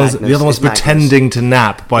Magnus. The other It's one's Magnus. It's Magnus. pretending to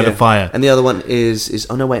nap by the Yeah. fire. And the other one is...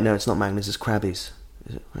 Oh, no, wait, no, it's not Magnus, it's Krabby's.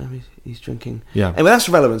 Is it Krabby's? He's drinking... Yeah. Anyway, that's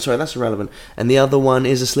irrelevant. Sorry, that's irrelevant. And the other one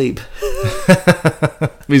is asleep.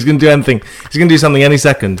 He's going to do anything. He's going to do something any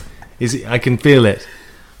second. I can feel it.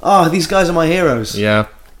 Oh, these guys are my heroes. Yeah.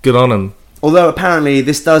 Good on him. Although, apparently,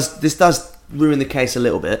 this does ruin the case a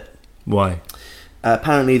little bit. Why?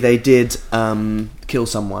 Apparently, they did kill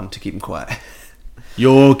someone to keep him quiet.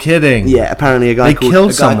 You're kidding. Yeah, apparently a guy They killed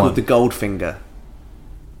guy someone. called the Goldfinger.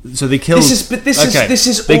 So they killed... This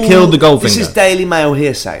is They all- killed the Goldfinger. This is Daily Mail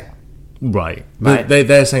hearsay. Right. Right.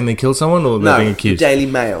 They're saying they killed someone or they're No, being the accused? Daily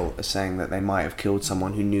Mail are saying that they might have killed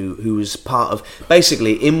someone who was part of...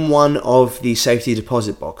 Basically, in one of the safety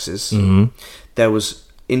deposit boxes, there was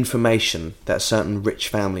information that a certain rich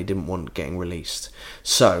family didn't want getting released.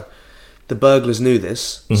 So, the burglars knew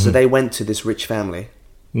this, so they went to this rich family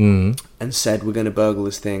and said, we're going to burgle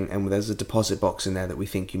this thing, and there's a deposit box in there that we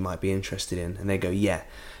think you might be interested in. And they go, yeah,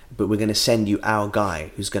 but we're going to send you our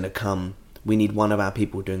guy who's going to come... We need one of our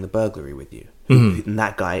people doing the burglary with you. And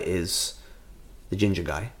that guy is the ginger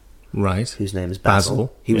guy, Right. whose name is Basil.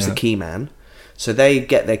 Basil, He was yeah. the key man. So they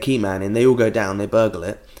get their key man in, they all go down, they burgle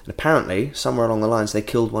it. And apparently, somewhere along the lines, they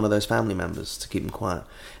killed one of those family members to keep him quiet.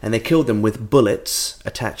 And they killed them with bullets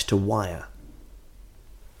attached to wire.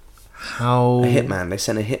 How... A hitman. They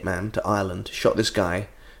sent a hitman to Ireland, shot this guy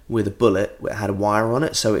with a bullet that had a wire on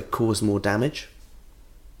it, so it caused more damage.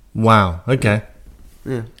 Wow. Okay.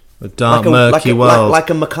 Yeah. A dark, like murky world. like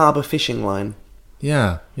a macabre fishing line.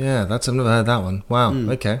 Yeah. I've never heard that one. Wow.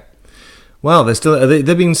 Okay. Well, they've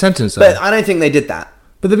been sentenced, though. But I don't think they did that.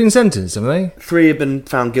 But they've been sentenced, haven't they? 3 have been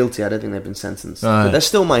found guilty. I don't think they've been sentenced. Right. But they're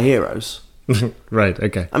still my heroes. Right,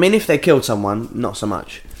 okay. I mean, if they killed someone, not so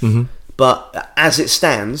much. Mm-hmm. But as it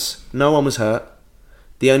stands, no one was hurt.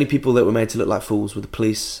 The only people that were made to look like fools were the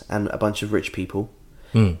police and a bunch of rich people.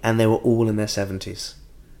 And they were all in their 70s.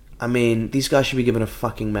 I mean, these guys should be given a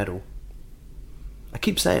fucking medal. I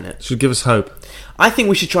keep saying it. Should give us hope. I think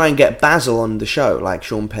we should try and get Basil on the show, like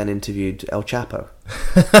Sean Penn interviewed El Chapo.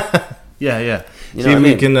 Yeah. You See know if what I we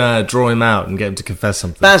mean? can draw him out and get him to confess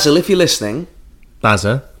something. Basil, if you're listening,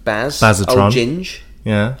 Bazza. Bazatron. Old Ginge.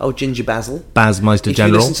 Yeah. Old Ginger Basil. Bazmeister If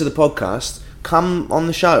General. you listen to the podcast, come on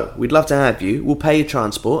the show. We'd love to have you. We'll pay your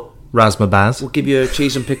transport. Rasma Baz. We'll give you a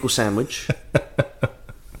cheese and pickle sandwich.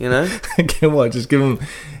 You know? Okay, what? Just give him...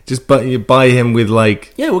 you buy him with,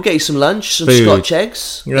 like... Yeah, we'll get you some lunch, some Food. Scotch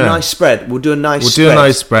eggs, Yeah. a nice spread. We'll do a nice We'll spread. do a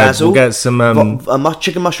nice spread. Basil, We'll get some...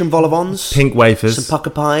 chicken mushroom vol au vents, pink wafers. some pucker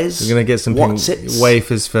pies. We're going to get some pink Whatsits.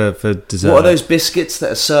 wafers for dessert. What are those biscuits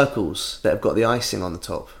that are circles that have got the icing on the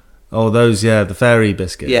top? Oh, those, yeah, the fairy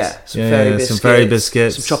biscuits. Yeah, some fairy biscuits. Some fairy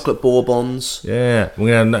biscuits. Some chocolate bourbons. Yeah, we're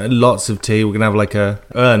going to have lots of tea. We're going to have like a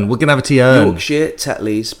urn. We're going to have a tea urn. Yorkshire,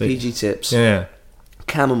 Tetley's, PG Tips, Yeah,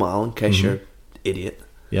 chamomile in case you're an idiot.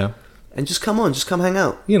 yeah. And just come on, just come hang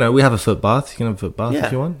out. You know, we have a foot bath. You can have a foot bath Yeah.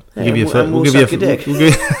 if you want. Yeah, We'll give you a and foot. we'll give you a suck your dick.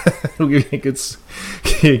 We'll give you a good.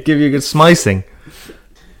 Give you a good smicing.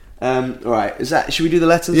 All right, should we do the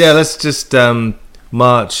letters? Yeah, let's just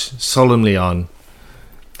march solemnly on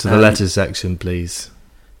to the letters section, please.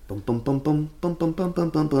 Bum, bum, bum, bum, bum, bum, bum, bum,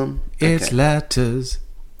 bum, bum. It's Okay. letters.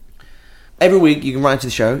 Every week you can write to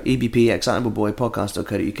the show,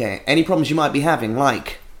 ebp@excitableboypodcast.co.uk. Any problems you might be having,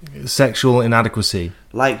 like Sexual inadequacy.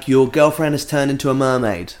 your girlfriend has turned into a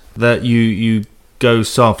mermaid, That you go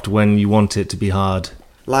soft when you want it to be hard.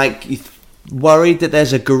 like you worried that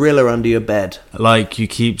there's a gorilla under your bed, Like you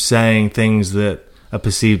keep saying things that are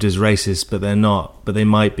perceived as racist, but they're not. But they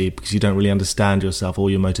might be because you don't really understand yourself or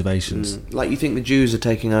your motivations. like you think the Jews are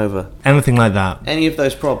taking over. Anything like that. Any of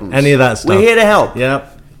those problems. Any of that stuff. We're here to help.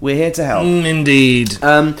 Yep. We're here to help. Indeed.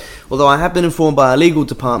 Although I have been informed by our legal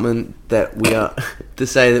department that we are to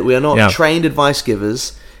say that we are not Yeah. trained advice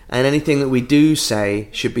givers, and anything that we do say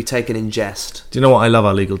should be taken in jest. Do you know what? I love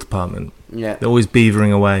our legal department. Yeah. They're always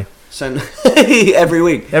beavering away. So every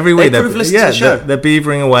week. Every week. They approve listening to the show. They're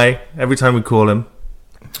beavering away every time we call him.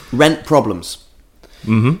 Rent problems.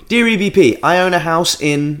 Mm-hmm. Dear EVP, I own a house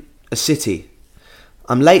in a city.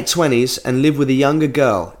 I'm late 20s and live with a younger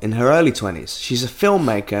girl in her early 20s. She's a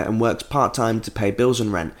filmmaker and works part-time to pay bills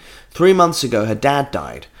and rent. 3 months ago, her dad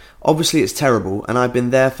died. Obviously, it's terrible, and I've been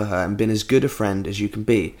there for her and been as good a friend as you can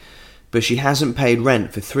be. But she hasn't paid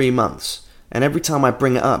rent for 3 months, and every time I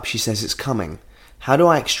bring it up, she says it's coming. How do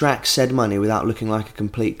I extract said money without looking like a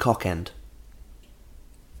complete cockend?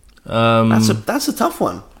 That's a tough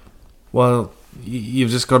one. Well,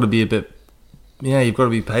 you've just got to be a bit... Yeah, you've got to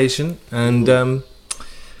be patient, and...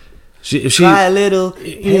 Try a little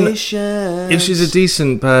patience. If she's a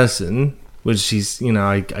decent person, which she's,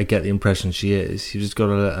 I get the impression she is, you just got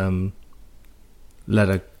to let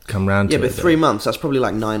her come round to it. Yeah, but 3 months, that's probably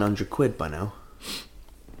like 900 quid by now.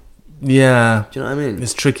 Yeah. Do you know what I mean?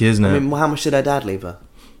 It's tricky, isn't it? I mean, how much did her dad leave her?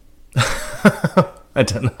 I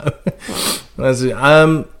don't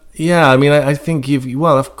know. Yeah, I mean, I think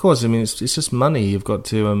well, of course, I mean, it's just money. You've got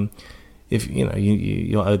to, if,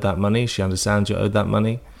 you're owed that money, she understands you're owed that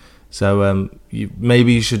money. So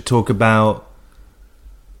maybe you should talk about.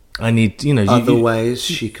 I need, other ways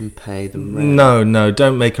she can pay the rent. No,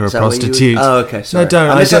 don't make her a prostitute. Oh, okay, sorry. No, don't.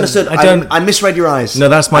 I misunderstood. I misread your eyes. No,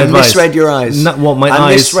 that's my advice. I misread your eyes. No, what my eyes?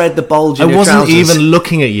 I misread the bulge in your trousers. I wasn't even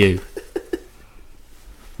looking at you.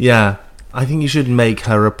 Yeah, I think you should make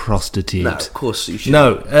her a prostitute. No, of course you should.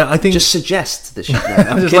 No, I think just suggest that she.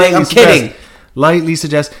 I'm kidding. Lightly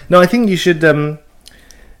suggest. No, I think you should.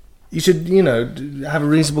 You should, have a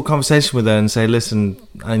reasonable conversation with her and say, "Listen,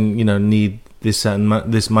 I, need this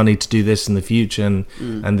this money to do this in the future,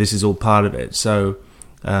 and this is all part of it. So,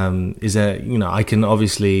 is there,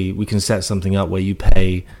 we can set something up where you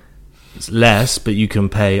pay less, but you can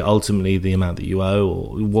pay ultimately the amount that you owe,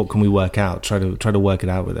 or what can we work out? Try to work it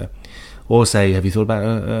out with her, or say, have you thought about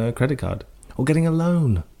a credit card or getting a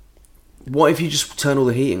loan?" What if you just turn all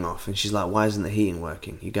the heating off and she's like, why isn't the heating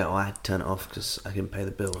working? You go, I had to turn it off because I didn't pay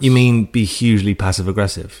the bills. You mean be hugely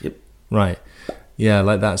passive-aggressive? Yep. Right. Yeah,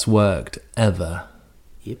 like that's worked ever.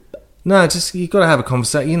 Yep. No, just you've got to have a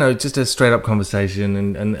conversation, just a straight-up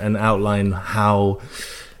conversation and outline how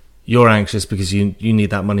you're anxious because you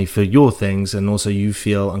need that money for your things, and also you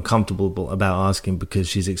feel uncomfortable about asking because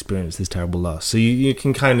she's experienced this terrible loss. So you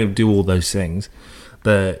can kind of do all those things.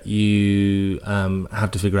 But you have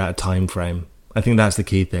to figure out a time frame. I think that's the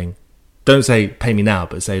key thing. Don't say, pay me now,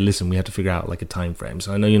 but say, listen, we have to figure out like a time frame.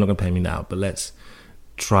 So I know you're not going to pay me now, but let's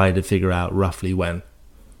try to figure out roughly when.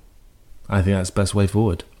 I think that's the best way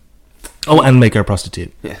forward. Oh, and make her a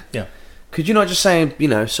prostitute. Yeah. Could you not just say,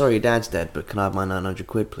 sorry, your dad's dead, but can I have my 900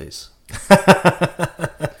 quid, please?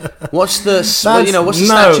 What's the statute of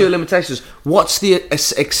limitations? What's the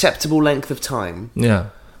acceptable length of time? Yeah.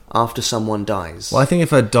 After someone dies. Well, I think if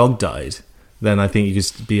her dog died, then I think you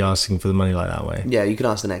could be asking for the money like that way. Yeah, you could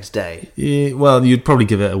ask the next day. Yeah, well, you'd probably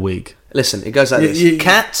give it a week. Listen, it goes like this.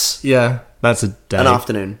 Cats. Yeah, that's a day. An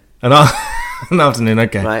afternoon. An afternoon,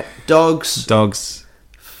 okay. Right. Dogs.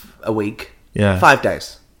 A week. Yeah. 5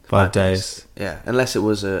 days. 5 days. Yeah, unless it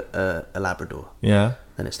was a Labrador. Yeah.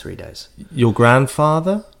 Then it's 3 days. Your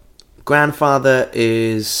grandfather? Grandfather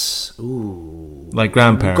is... Ooh. Like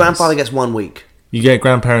grandparents? Grandfather gets 1 week. You get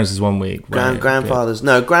grandparents is 1 week. Right, grandfather's...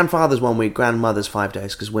 No, grandfather's 1 week. Grandmother's 5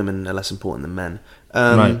 days because women are less important than men.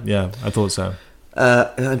 Right, yeah. I thought so.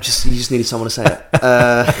 You just needed someone to say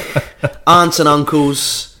it. Aunts and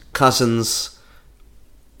uncles, cousins,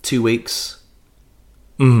 2 weeks.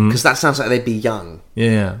 Because that sounds like they'd be young.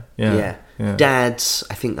 Yeah. Dads,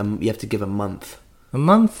 I think you have to give a month. A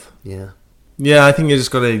month? Yeah. Yeah, I think you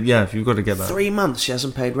just got to, you've got to get that. 3 months she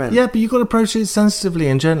hasn't paid rent. Yeah, but you've got to approach it sensitively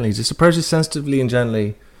and gently. Just approach it sensitively and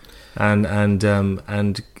gently and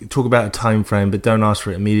talk about a time frame, but don't ask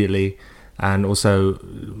for it immediately. And also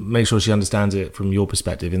make sure she understands it from your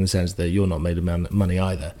perspective, in the sense that you're not made of money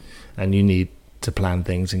either. And you need to plan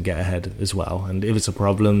things and get ahead as well. And if it's a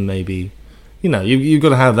problem, maybe... you've got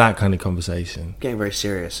to have that kind of conversation. Getting very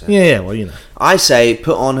serious. Yeah, well, I say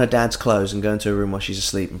put on her dad's clothes and go into a room while she's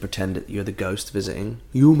asleep and pretend that you're the ghost visiting.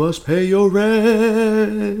 You must pay your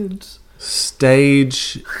rent.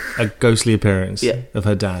 Stage a ghostly appearance of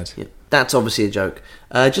her dad. Yeah. That's obviously a joke.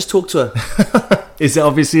 Just talk to her. Is it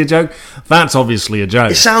obviously a joke? That's obviously a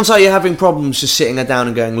joke. It sounds like you're having problems just sitting her down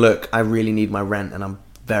and going, look, I really need my rent and I'm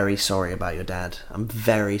very sorry about your dad. I'm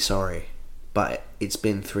very sorry. But it's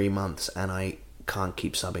been 3 months and I can't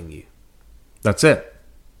keep subbing you. That's it.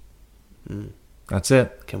 That's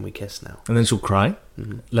it. Can we kiss now? And then she'll cry.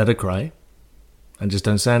 Let her cry. And just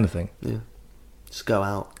don't say anything. Yeah. Just go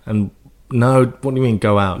out. And No, what do you mean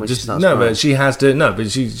go out? When she Just starts no, crying. but she has to. No, but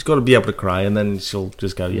she's got to be able to cry, and then she'll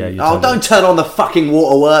just go, yeah. You Oh, don't turn on the fucking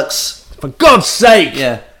waterworks. for God's sake!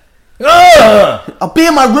 Yeah. Ugh! I'll be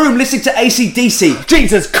in my room listening to AC/DC.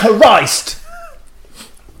 Jesus Christ!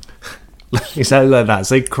 You say it like that.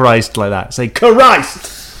 Say Christ like that. Say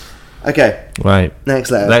Christ. Okay, Right. next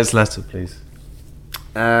letter. Next letter, please.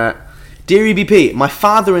 Dear EBP, my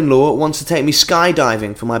father-in-law wants to take me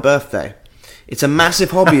skydiving for my birthday. It's a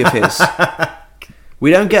massive hobby of his. We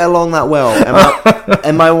don't get along that well,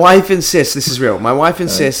 and my wife insists, this is real, my wife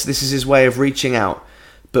insists this is his way of reaching out.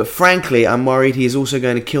 But frankly, I'm worried he is also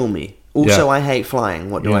going to kill me. Also, Yeah. I hate flying.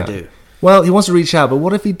 What do I do? Well, he wants to reach out, but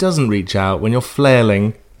what if he doesn't reach out when you're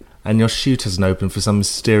flailing and your chute hasn't opened for some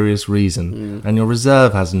mysterious reason, and your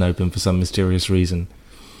reserve hasn't opened for some mysterious reason?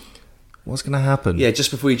 What's going to happen? Yeah,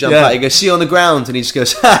 just before you jump Yeah. out, you go, see you on the ground, and he just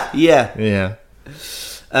goes, ha, yeah. Yeah.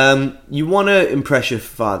 You want to impress your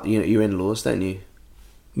father, your in-laws, don't you?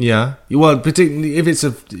 Yeah. Well, particularly if it's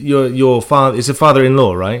your father, it's a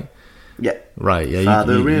father-in-law, right? Yeah. Right. Yeah.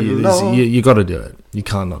 Father-in-law. You got to do it. You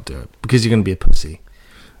can't not do it because you're going to be a pussy.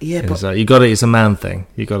 Yeah, And but so you got to. It's a man thing.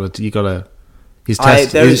 You got to. He's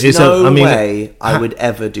there is it's no I mean, way I would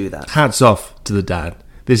ever do that. Hats off to the dad.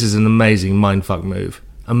 This is an amazing mindfuck move.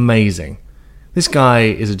 Amazing. This guy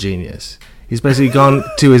is a genius. He's basically gone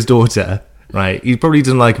to his daughter. Right. He probably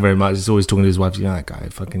doesn't like her very much. He's always talking to his wife. That guy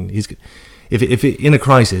fucking. If in a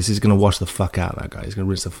crisis, he's going to wash the fuck out. That guy. He's going to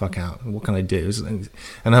rinse the fuck out. What can I do?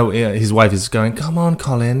 And his wife is going, come on,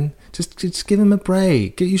 Colin, just give him a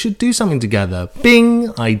break. You should do something together.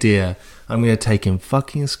 Bing, idea. I'm going to take him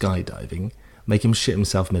fucking skydiving, make him shit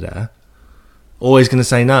himself midair. Or he's going to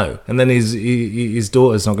say no, and then his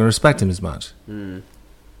daughter's not going to respect him as much.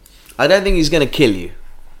 I don't think he's going to kill you.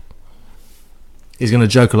 He's going to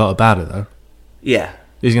joke a lot about it though. Yeah.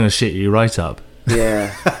 He's going to shit you right up.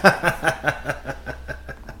 Yeah.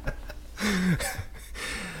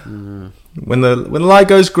 When the light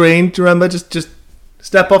goes green, do you remember? Just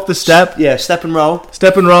step off the step. Yeah, step and roll.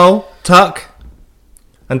 Step and roll, tuck,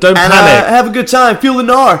 and don't And panic. have a good time. Feel the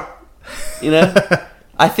gnar. You know?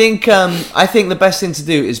 I think the best thing to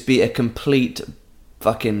do is be a complete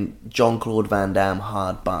fucking Jean-Claude Van Damme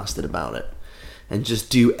hard bastard about it. And just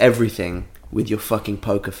do everything with your fucking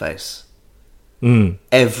poker face.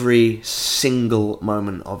 Every single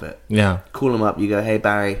moment of it. Yeah. Call him up. You go, hey,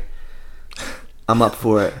 Barry, I'm up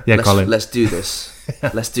for it. Yeah, Colin. Let's do this.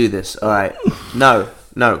 Let's do this. All right. No,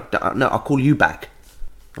 I'll call you back.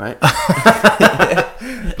 Right?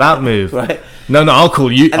 That move. Right. No, I'll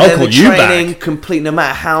call you. And I'll then call the you training, back. complete. No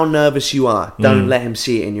matter how nervous you are, don't let him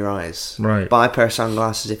see it in your eyes. Right. Buy a pair of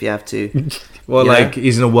sunglasses if you have to. Well, you like know?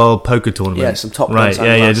 he's in a world poker tournament. Yeah, some Top Gun right.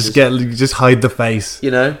 Yeah. sunglasses. Just hide the face.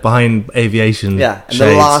 You know? behind aviation. Yeah. And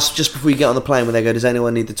shades. the last, just before you get on the plane, when they go, "Does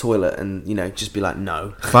anyone need the toilet?" And just be like,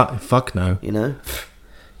 "No." Fuck no.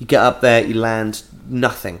 You get up there, you land,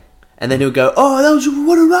 nothing, and then he'll go, "Oh, that was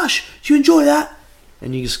what a rush! Did you enjoy that?"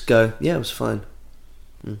 And you just go, "Yeah, it was fine."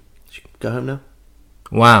 Go home now.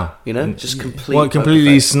 Wow. Just complete. Well,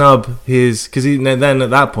 completely snub his because then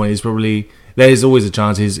at that point he's probably there's always a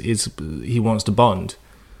chance he wants to bond.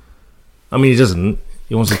 I mean, he doesn't.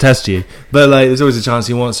 He wants to test you, but like there's always a chance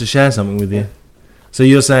he wants to share something with you. So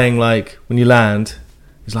you're saying like when you land,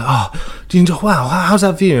 he's like, "Oh, do you enjoy? Wow, how's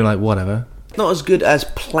that view?" You're like, "Whatever." Not as good as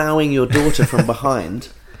ploughing your daughter from behind.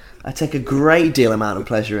 I take a great deal amount of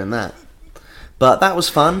pleasure in that. But that was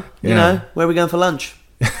fun. Yeah. Where are we going for lunch?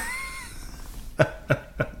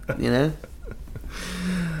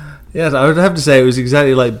 Yes, I would have to say it was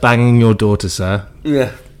exactly like banging your daughter, sir.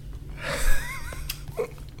 Yeah.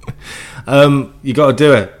 You got to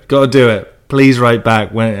do it. Got to do it. Please write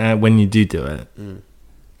back when you do it.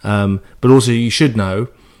 But also, you should know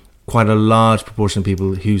quite a large proportion of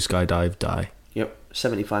people who skydive die. Yep.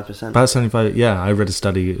 75%. About 75. Yeah, I read a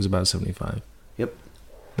study. It was about 75. Yep.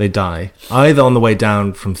 They die either on the way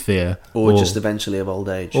down from fear, Or just eventually of old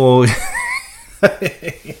age. or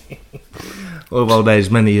or of old age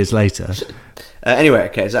many years later. Anyway,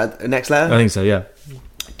 okay, is that the next letter? I think so. Yeah.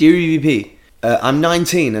 Dear EVP, I'm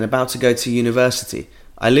 19 and about to go to university.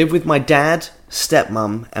 I live with my dad,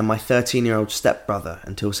 stepmom, and my 13-year-old stepbrother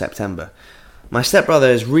until September. My stepbrother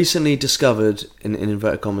has recently discovered, in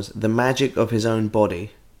inverted commas, the magic of his own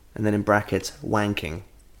body, and then in brackets, wanking.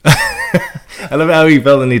 I love how he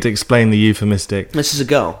felt the need to explain the euphemistic. This is a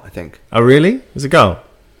girl, I think. Oh, really? It's a girl.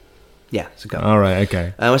 Yeah, it's a girl. All right.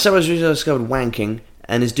 Okay. My stepbrother has recently discovered wanking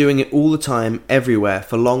and is doing it all the time, everywhere,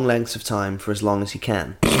 for long lengths of time, for as long as he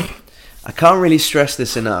can. I can't really stress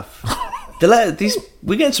this enough.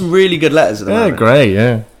 We're getting some really good letters at the Yeah. moment. Great.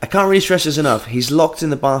 Yeah. I can't really stress this enough. He's locked in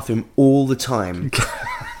the bathroom all the time.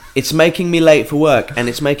 It's making me late for work, and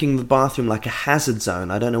it's making the bathroom like a hazard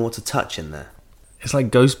zone. I don't know what to touch in there. It's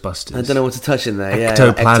like Ghostbusters. I don't know what to touch in there.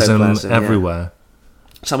 Ectoplasm, Ectoplasm everywhere.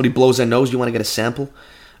 Somebody blows their nose, you want to get a sample?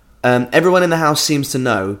 Everyone in the house seems to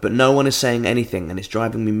know, but no one is saying anything, and it's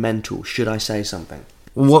driving me mental. Should I say something?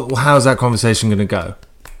 How's that conversation going to go?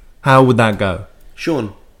 How would that go?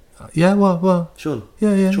 Sean. Yeah, what? Sean.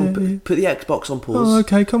 Yeah. Sean, put the Xbox on pause. Oh,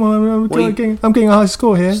 okay, come on. I'm getting a high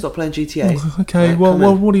score here. Stop playing GTA. Oh, okay, Right,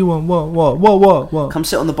 what do you want? What? Come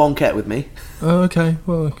sit on the bonquette with me. Oh, okay,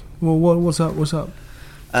 well, what's up?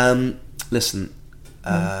 Listen,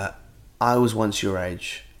 I was once your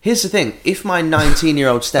age. Here's the thing. If my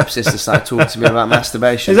 19-year-old stepsister started talking to me about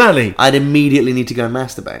masturbation... Exactly. I'd immediately need to go and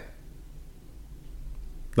masturbate.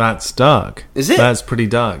 That's dark. Is it? That's pretty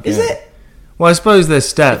dark. Is it? Well, I suppose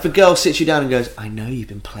there's If a girl sits you down and goes, I know you've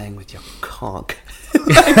been playing with your cock.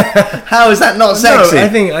 How is that not sexy?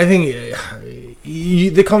 No, I think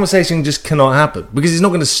the conversation just cannot happen because he's not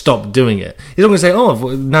going to stop doing it. He's not going to say,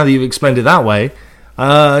 "Oh, now that you've explained it that way,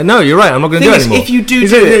 no, you're right. I'm not going to do it anymore." If you do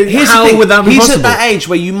it, here's how the thing. would that be He's possible? at that age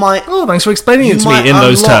where you might. Oh, thanks for explaining it to might me in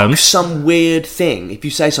those unlock terms. Some weird thing. If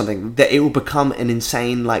you say something, that it will become an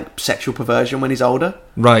insane like sexual perversion when he's older.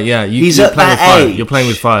 Right? Yeah. He's you're at playing that with fire. age. You're playing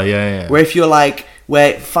with fire. Yeah. Where if you're like,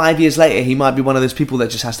 where 5 years later he might be one of those people that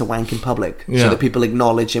just has to wank in public, Yeah. so that people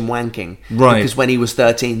acknowledge him wanking. Right. Because when he was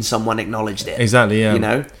 13, someone acknowledged it. Exactly. Yeah. You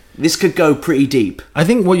know, this could go pretty deep. I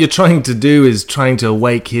think what you're trying to do is trying to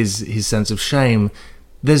awake his sense of shame.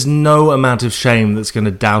 There's no amount of shame that's going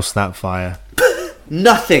to douse that fire.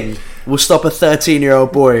 Nothing will stop a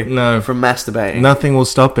 13-year-old boy No. from masturbating. Nothing will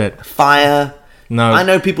stop it. Fire. No. I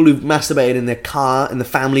know people who've masturbated in their car, in the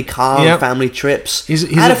family car, Yep. on family trips. He's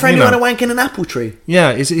I had a friend you who had know. a wank in an apple tree.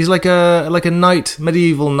 Yeah, he's like a knight,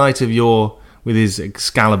 medieval knight of yore with his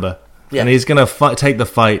Excalibur, Yeah. and he's gonna take the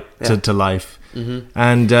fight to life. Mm-hmm.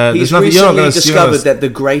 And there's He's nothing you're not recently gonna discovered that the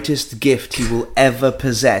greatest gift he will ever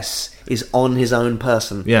possess is on his own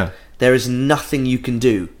person. Yeah. There is nothing you can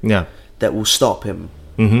do Yeah, that will stop him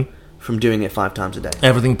from doing it 5 times a day.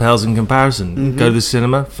 everything pales in comparison. Mm-hmm. Go to the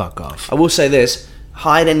cinema, fuck off. I will say this: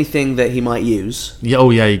 hide anything that he might use. Yeah, oh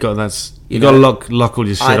yeah, you got You got to know, lock all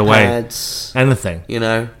your shit away. iPads, Anything, you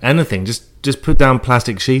know. anything. Just put down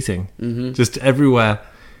plastic sheeting. Just everywhere.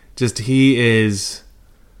 Just he is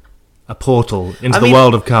a portal into the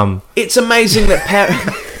world of cum. It's amazing that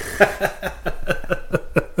parents.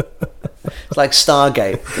 It's like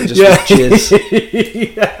Stargate, but just with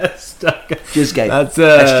jizz. Yes, Jizzgate. That's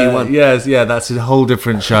SG1. Yes, yeah, that's a whole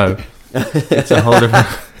different show. It's a whole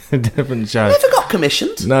different show. Never got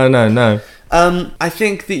commissioned. No. I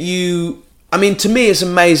think that you. I mean, to me, it's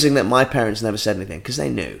amazing that my parents never said anything because they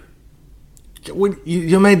knew. When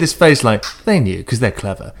you made this face like they knew because they're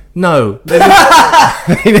clever. No, they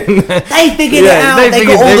didn't. They figured it out. They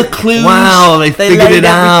got all the clues. Wow, they figured laid it everything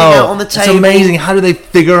out. on the It's table. amazing. How do they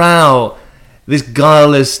figure out this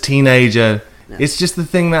guileless teenager? Yeah. It's just the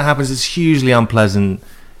thing that happens. It's hugely unpleasant.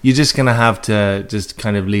 You're just gonna have to just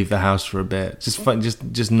kind of leave the house for a bit.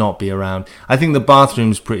 Just not be around. I think the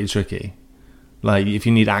bathroom's pretty tricky. Like if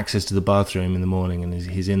you need access to the bathroom in the morning and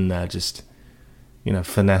he's in there just,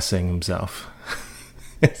 finessing himself.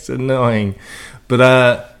 It's annoying.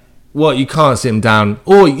 But what, you can't sit him down.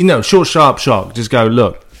 Or, short, sharp shock. Just go,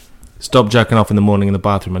 look, stop jerking off in the morning in the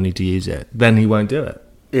bathroom. I need to use it. Then he won't do it.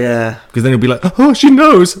 Yeah. Because then he'll be like, oh, she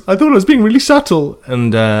knows. I thought I was being really subtle.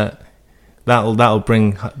 And that'll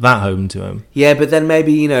bring that home to him. Yeah, but then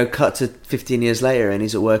maybe, cut to 15 years later and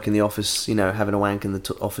he's at work in the office, having a wank in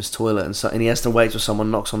the office toilet and he has to wait till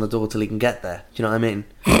someone knocks on the door till he can get there. Do you know what I mean?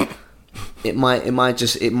 It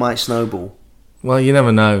might snowball. Well, you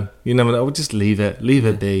never know. Well, just leave it. Leave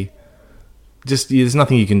it be. There's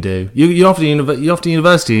nothing you can do. You're off to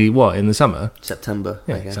university, what, in the summer? September,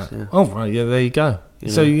 Yeah, I guess. exactly. Yeah. Oh, right, yeah, there you go.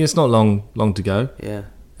 So it's not long to go. Yeah.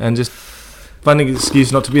 And just finding an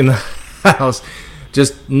excuse not to be in the house.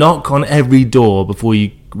 Just knock on every door before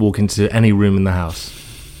you walk into any room in the house.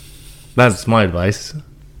 That's my advice.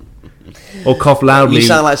 Or cough loudly. You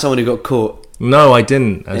sound like someone who got caught. No, I'm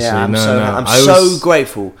actually. Yeah, I'm no. so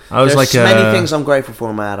grateful. I was There's like many things I'm grateful for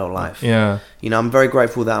in my adult life. Yeah. I'm very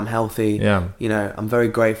grateful that I'm healthy. Yeah. I'm very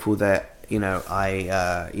grateful that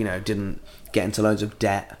I didn't get into loads of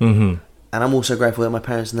debt. Mm-hmm. And I'm also grateful that my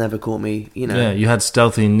parents never caught me. Yeah, you had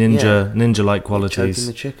stealthy ninja-like qualities. Choking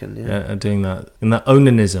the chicken. Yeah. Yeah, and doing that in that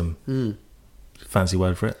onanism. Fancy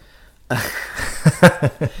word for it.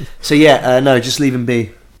 So no, just leave him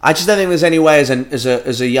be. I just don't think there's any way as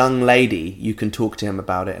a young lady you can talk to him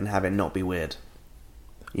about it and have it not be weird.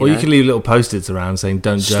 You could leave little post-its around saying,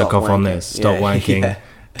 "Don't jerk off on this. Stop wanking. Yeah.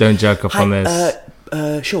 Don't jerk off on this."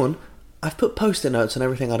 Sean, I've put post-it notes on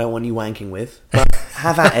everything I don't want you wanking with, but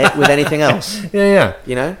have at it with anything else. Yeah.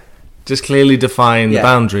 You know? Just clearly define the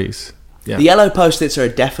boundaries. Yeah. The yellow post-its are a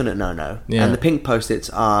definite no-no, Yeah. and the pink post-its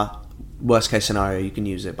are worst-case scenario. You can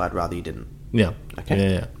use it, but I'd rather you didn't. Yeah.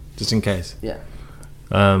 Okay. Yeah. Just in case. Yeah.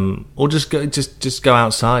 Or just go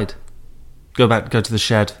outside. Go to the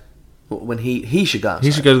shed. When he should go outside.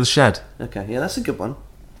 He should go to the shed. Okay, yeah, that's a good one.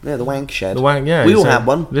 Yeah, the wank shed. The wank, yeah. We all had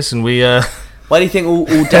one. Listen, we. Why do you think all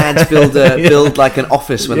dads build like an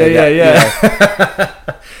office when they get? Yeah.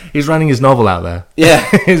 He's writing his novel out there. Yeah.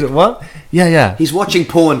 Is it what? Yeah. He's watching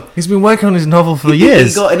porn. He's been working on his novel for years.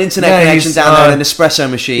 He's got an internet connection down there, and an espresso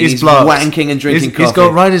machine. He's wanking and drinking coffee. He's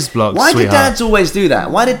got writer's block. Why sweetheart. do dads always do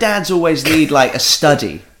that? Why do dads always need like a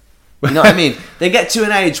study? You know what I mean? They get to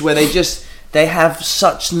an age where they have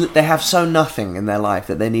so nothing in their life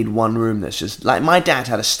that they need one room that's just like my dad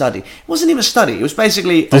had a study. It wasn't even a study. It was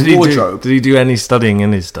basically a wardrobe. Did he do any studying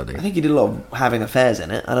in his study? I think he did a lot of having affairs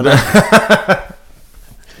in it. I don't know.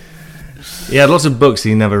 He had lots of books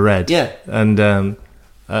he never read. Yeah. And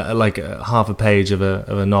like half a page of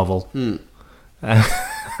a novel. His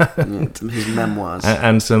memoirs.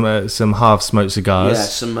 And some half-smoked cigars. Yeah,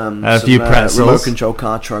 some a few pretzels. Remote control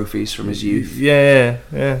car trophies from his youth. Yeah.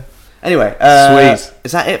 Anyway, sweet.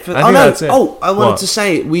 Is that it for? I think that's it. Oh, I wanted What? to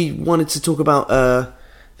say we wanted to talk about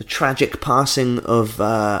the tragic passing of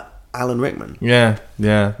Alan Rickman. Yeah,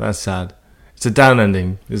 that's sad. It's a down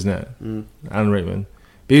ending, isn't it? Alan Rickman.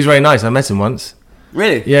 But he was very nice. I met him once.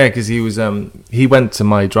 Really? Yeah, because he was he went to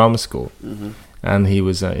my drama school, and he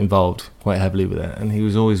was involved quite heavily with it. And he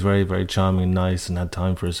was always very, very charming and nice, and had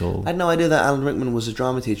time for us all. I had no idea that Alan Rickman was a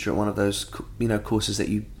drama teacher at one of those courses that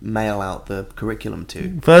you mail out the curriculum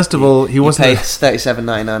to. First of all, he wasn't. You pay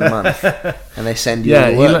 $37.99 a month, and they send you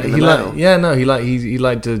the work in the mail. He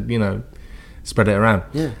liked to spread it around.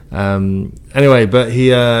 Yeah. Anyway, but he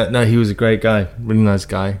was a great guy, really nice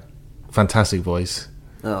guy, fantastic voice.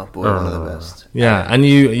 Oh boy, one of the best. Yeah, and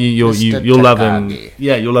you'll love him. Takagi.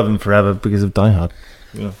 Yeah, you'll love him forever because of Die Hard.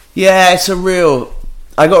 Yeah. Yeah, it's a real.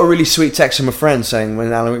 I got a really sweet text from a friend saying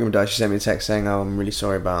when Alan Rickman died, she sent me a text saying, "Oh, I'm really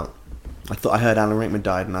sorry about. I heard Alan Rickman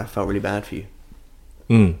died, and I felt really bad for you."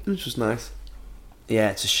 Which was nice.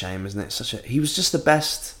 Yeah, it's a shame, isn't it? He was just the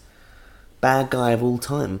best bad guy of all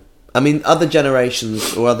time. I mean, other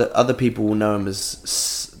generations or other people will know him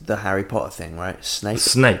as the Harry Potter thing, right?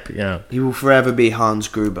 Snape, yeah. He will forever be Hans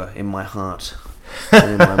Gruber in my heart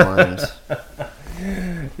and in my mind.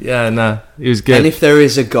 Yeah, no, he was good. And if there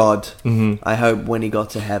is a God, I hope when he got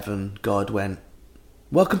to heaven, God went,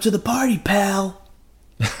 "Welcome to the party, pal."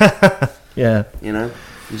 Yeah. And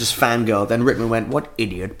just fangirl. Then Rickman went, "What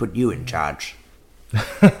idiot put you in charge?"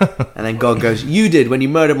 And then God goes, "You did when you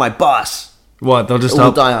murdered my boss." What? They'll just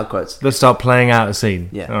All start. Die Hard quotes. They'll start playing out a scene.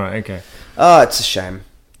 Yeah. All right. Okay. Oh, it's a shame.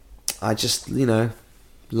 I just,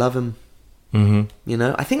 love him.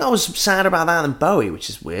 I think I was sadder about that than Bowie,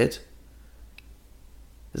 which is weird.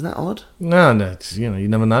 Isn't that odd? No. It's, you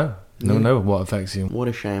never know. You never know what affects you. What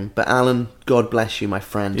a shame. But Alan, God bless you, my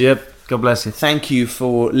friend. Yep. God bless you. Thank you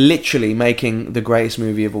for literally making the greatest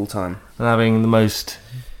movie of all time. And having the most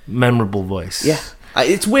memorable voice. Yeah.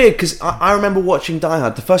 It's weird because I remember watching Die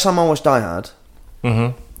Hard. The first time I watched Die Hard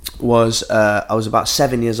was I was about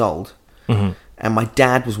 7 years old, and my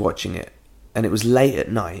dad was watching it, and it was late at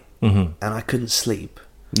night, and I couldn't sleep.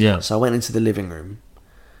 Yeah. So I went into the living room,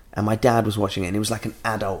 and my dad was watching it, and it was like an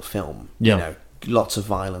adult film. Yeah. Lots of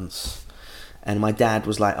violence. And my dad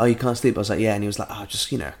was like, "Oh, you can't sleep?" I was like, "Yeah." And he was like, "Oh,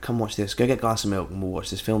 just, come watch this. Go get a glass of milk and we'll watch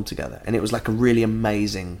this film together." And it was like a really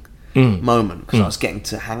amazing moment because I was getting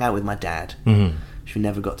to hang out with my dad, which we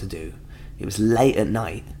never got to do. It was late at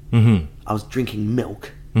night. I was drinking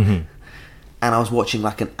milk. And I was watching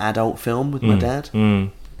like an adult film with my dad.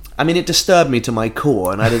 I mean, it disturbed me to my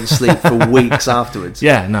core and I didn't sleep for weeks afterwards.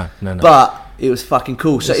 Yeah, no. But it was fucking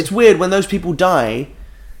cool. So it's weird when those people die,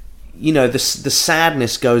 the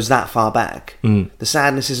sadness goes that far back. The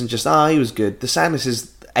sadness isn't just, he was good. The sadness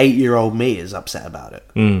is 8-year-old me is upset about it.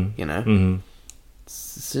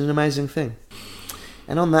 It's an amazing thing.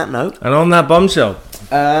 And on that note... And on that bombshell...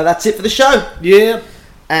 that's it for the show. Yeah.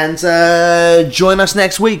 And join us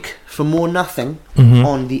next week for more nothing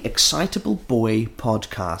on the Excitable Boy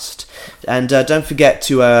podcast. And don't forget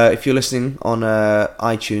to, if you're listening on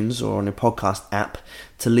iTunes or on a podcast app,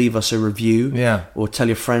 to leave us a review. Yeah. Or tell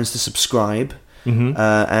your friends to subscribe.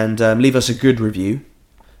 And leave us a good review.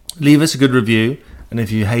 Leave us a good review. And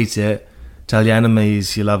if you hate it, tell your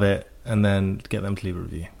enemies you love it. And then get them to leave a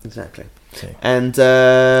review. Exactly. Okay. And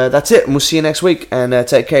that's it. And we'll see you next week. And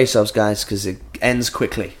take care of yourselves, guys, because it ends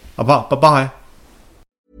quickly. Bye-bye.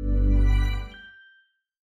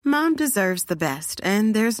 Mom deserves the best,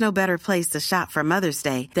 and there's no better place to shop for Mother's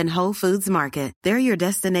Day than Whole Foods Market. They're your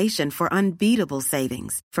destination for unbeatable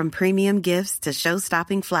savings, from premium gifts to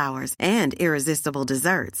show-stopping flowers and irresistible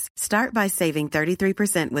desserts. Start by saving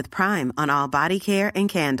 33% with Prime on all body care and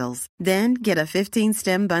candles. Then get a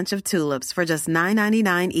 15-stem bunch of tulips for just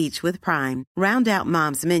 $9.99 each with Prime. Round out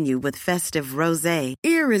Mom's menu with festive rosé,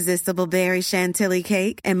 irresistible berry chantilly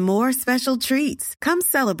cake, and more special treats. Come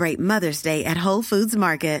celebrate Mother's Day at Whole Foods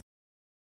Market.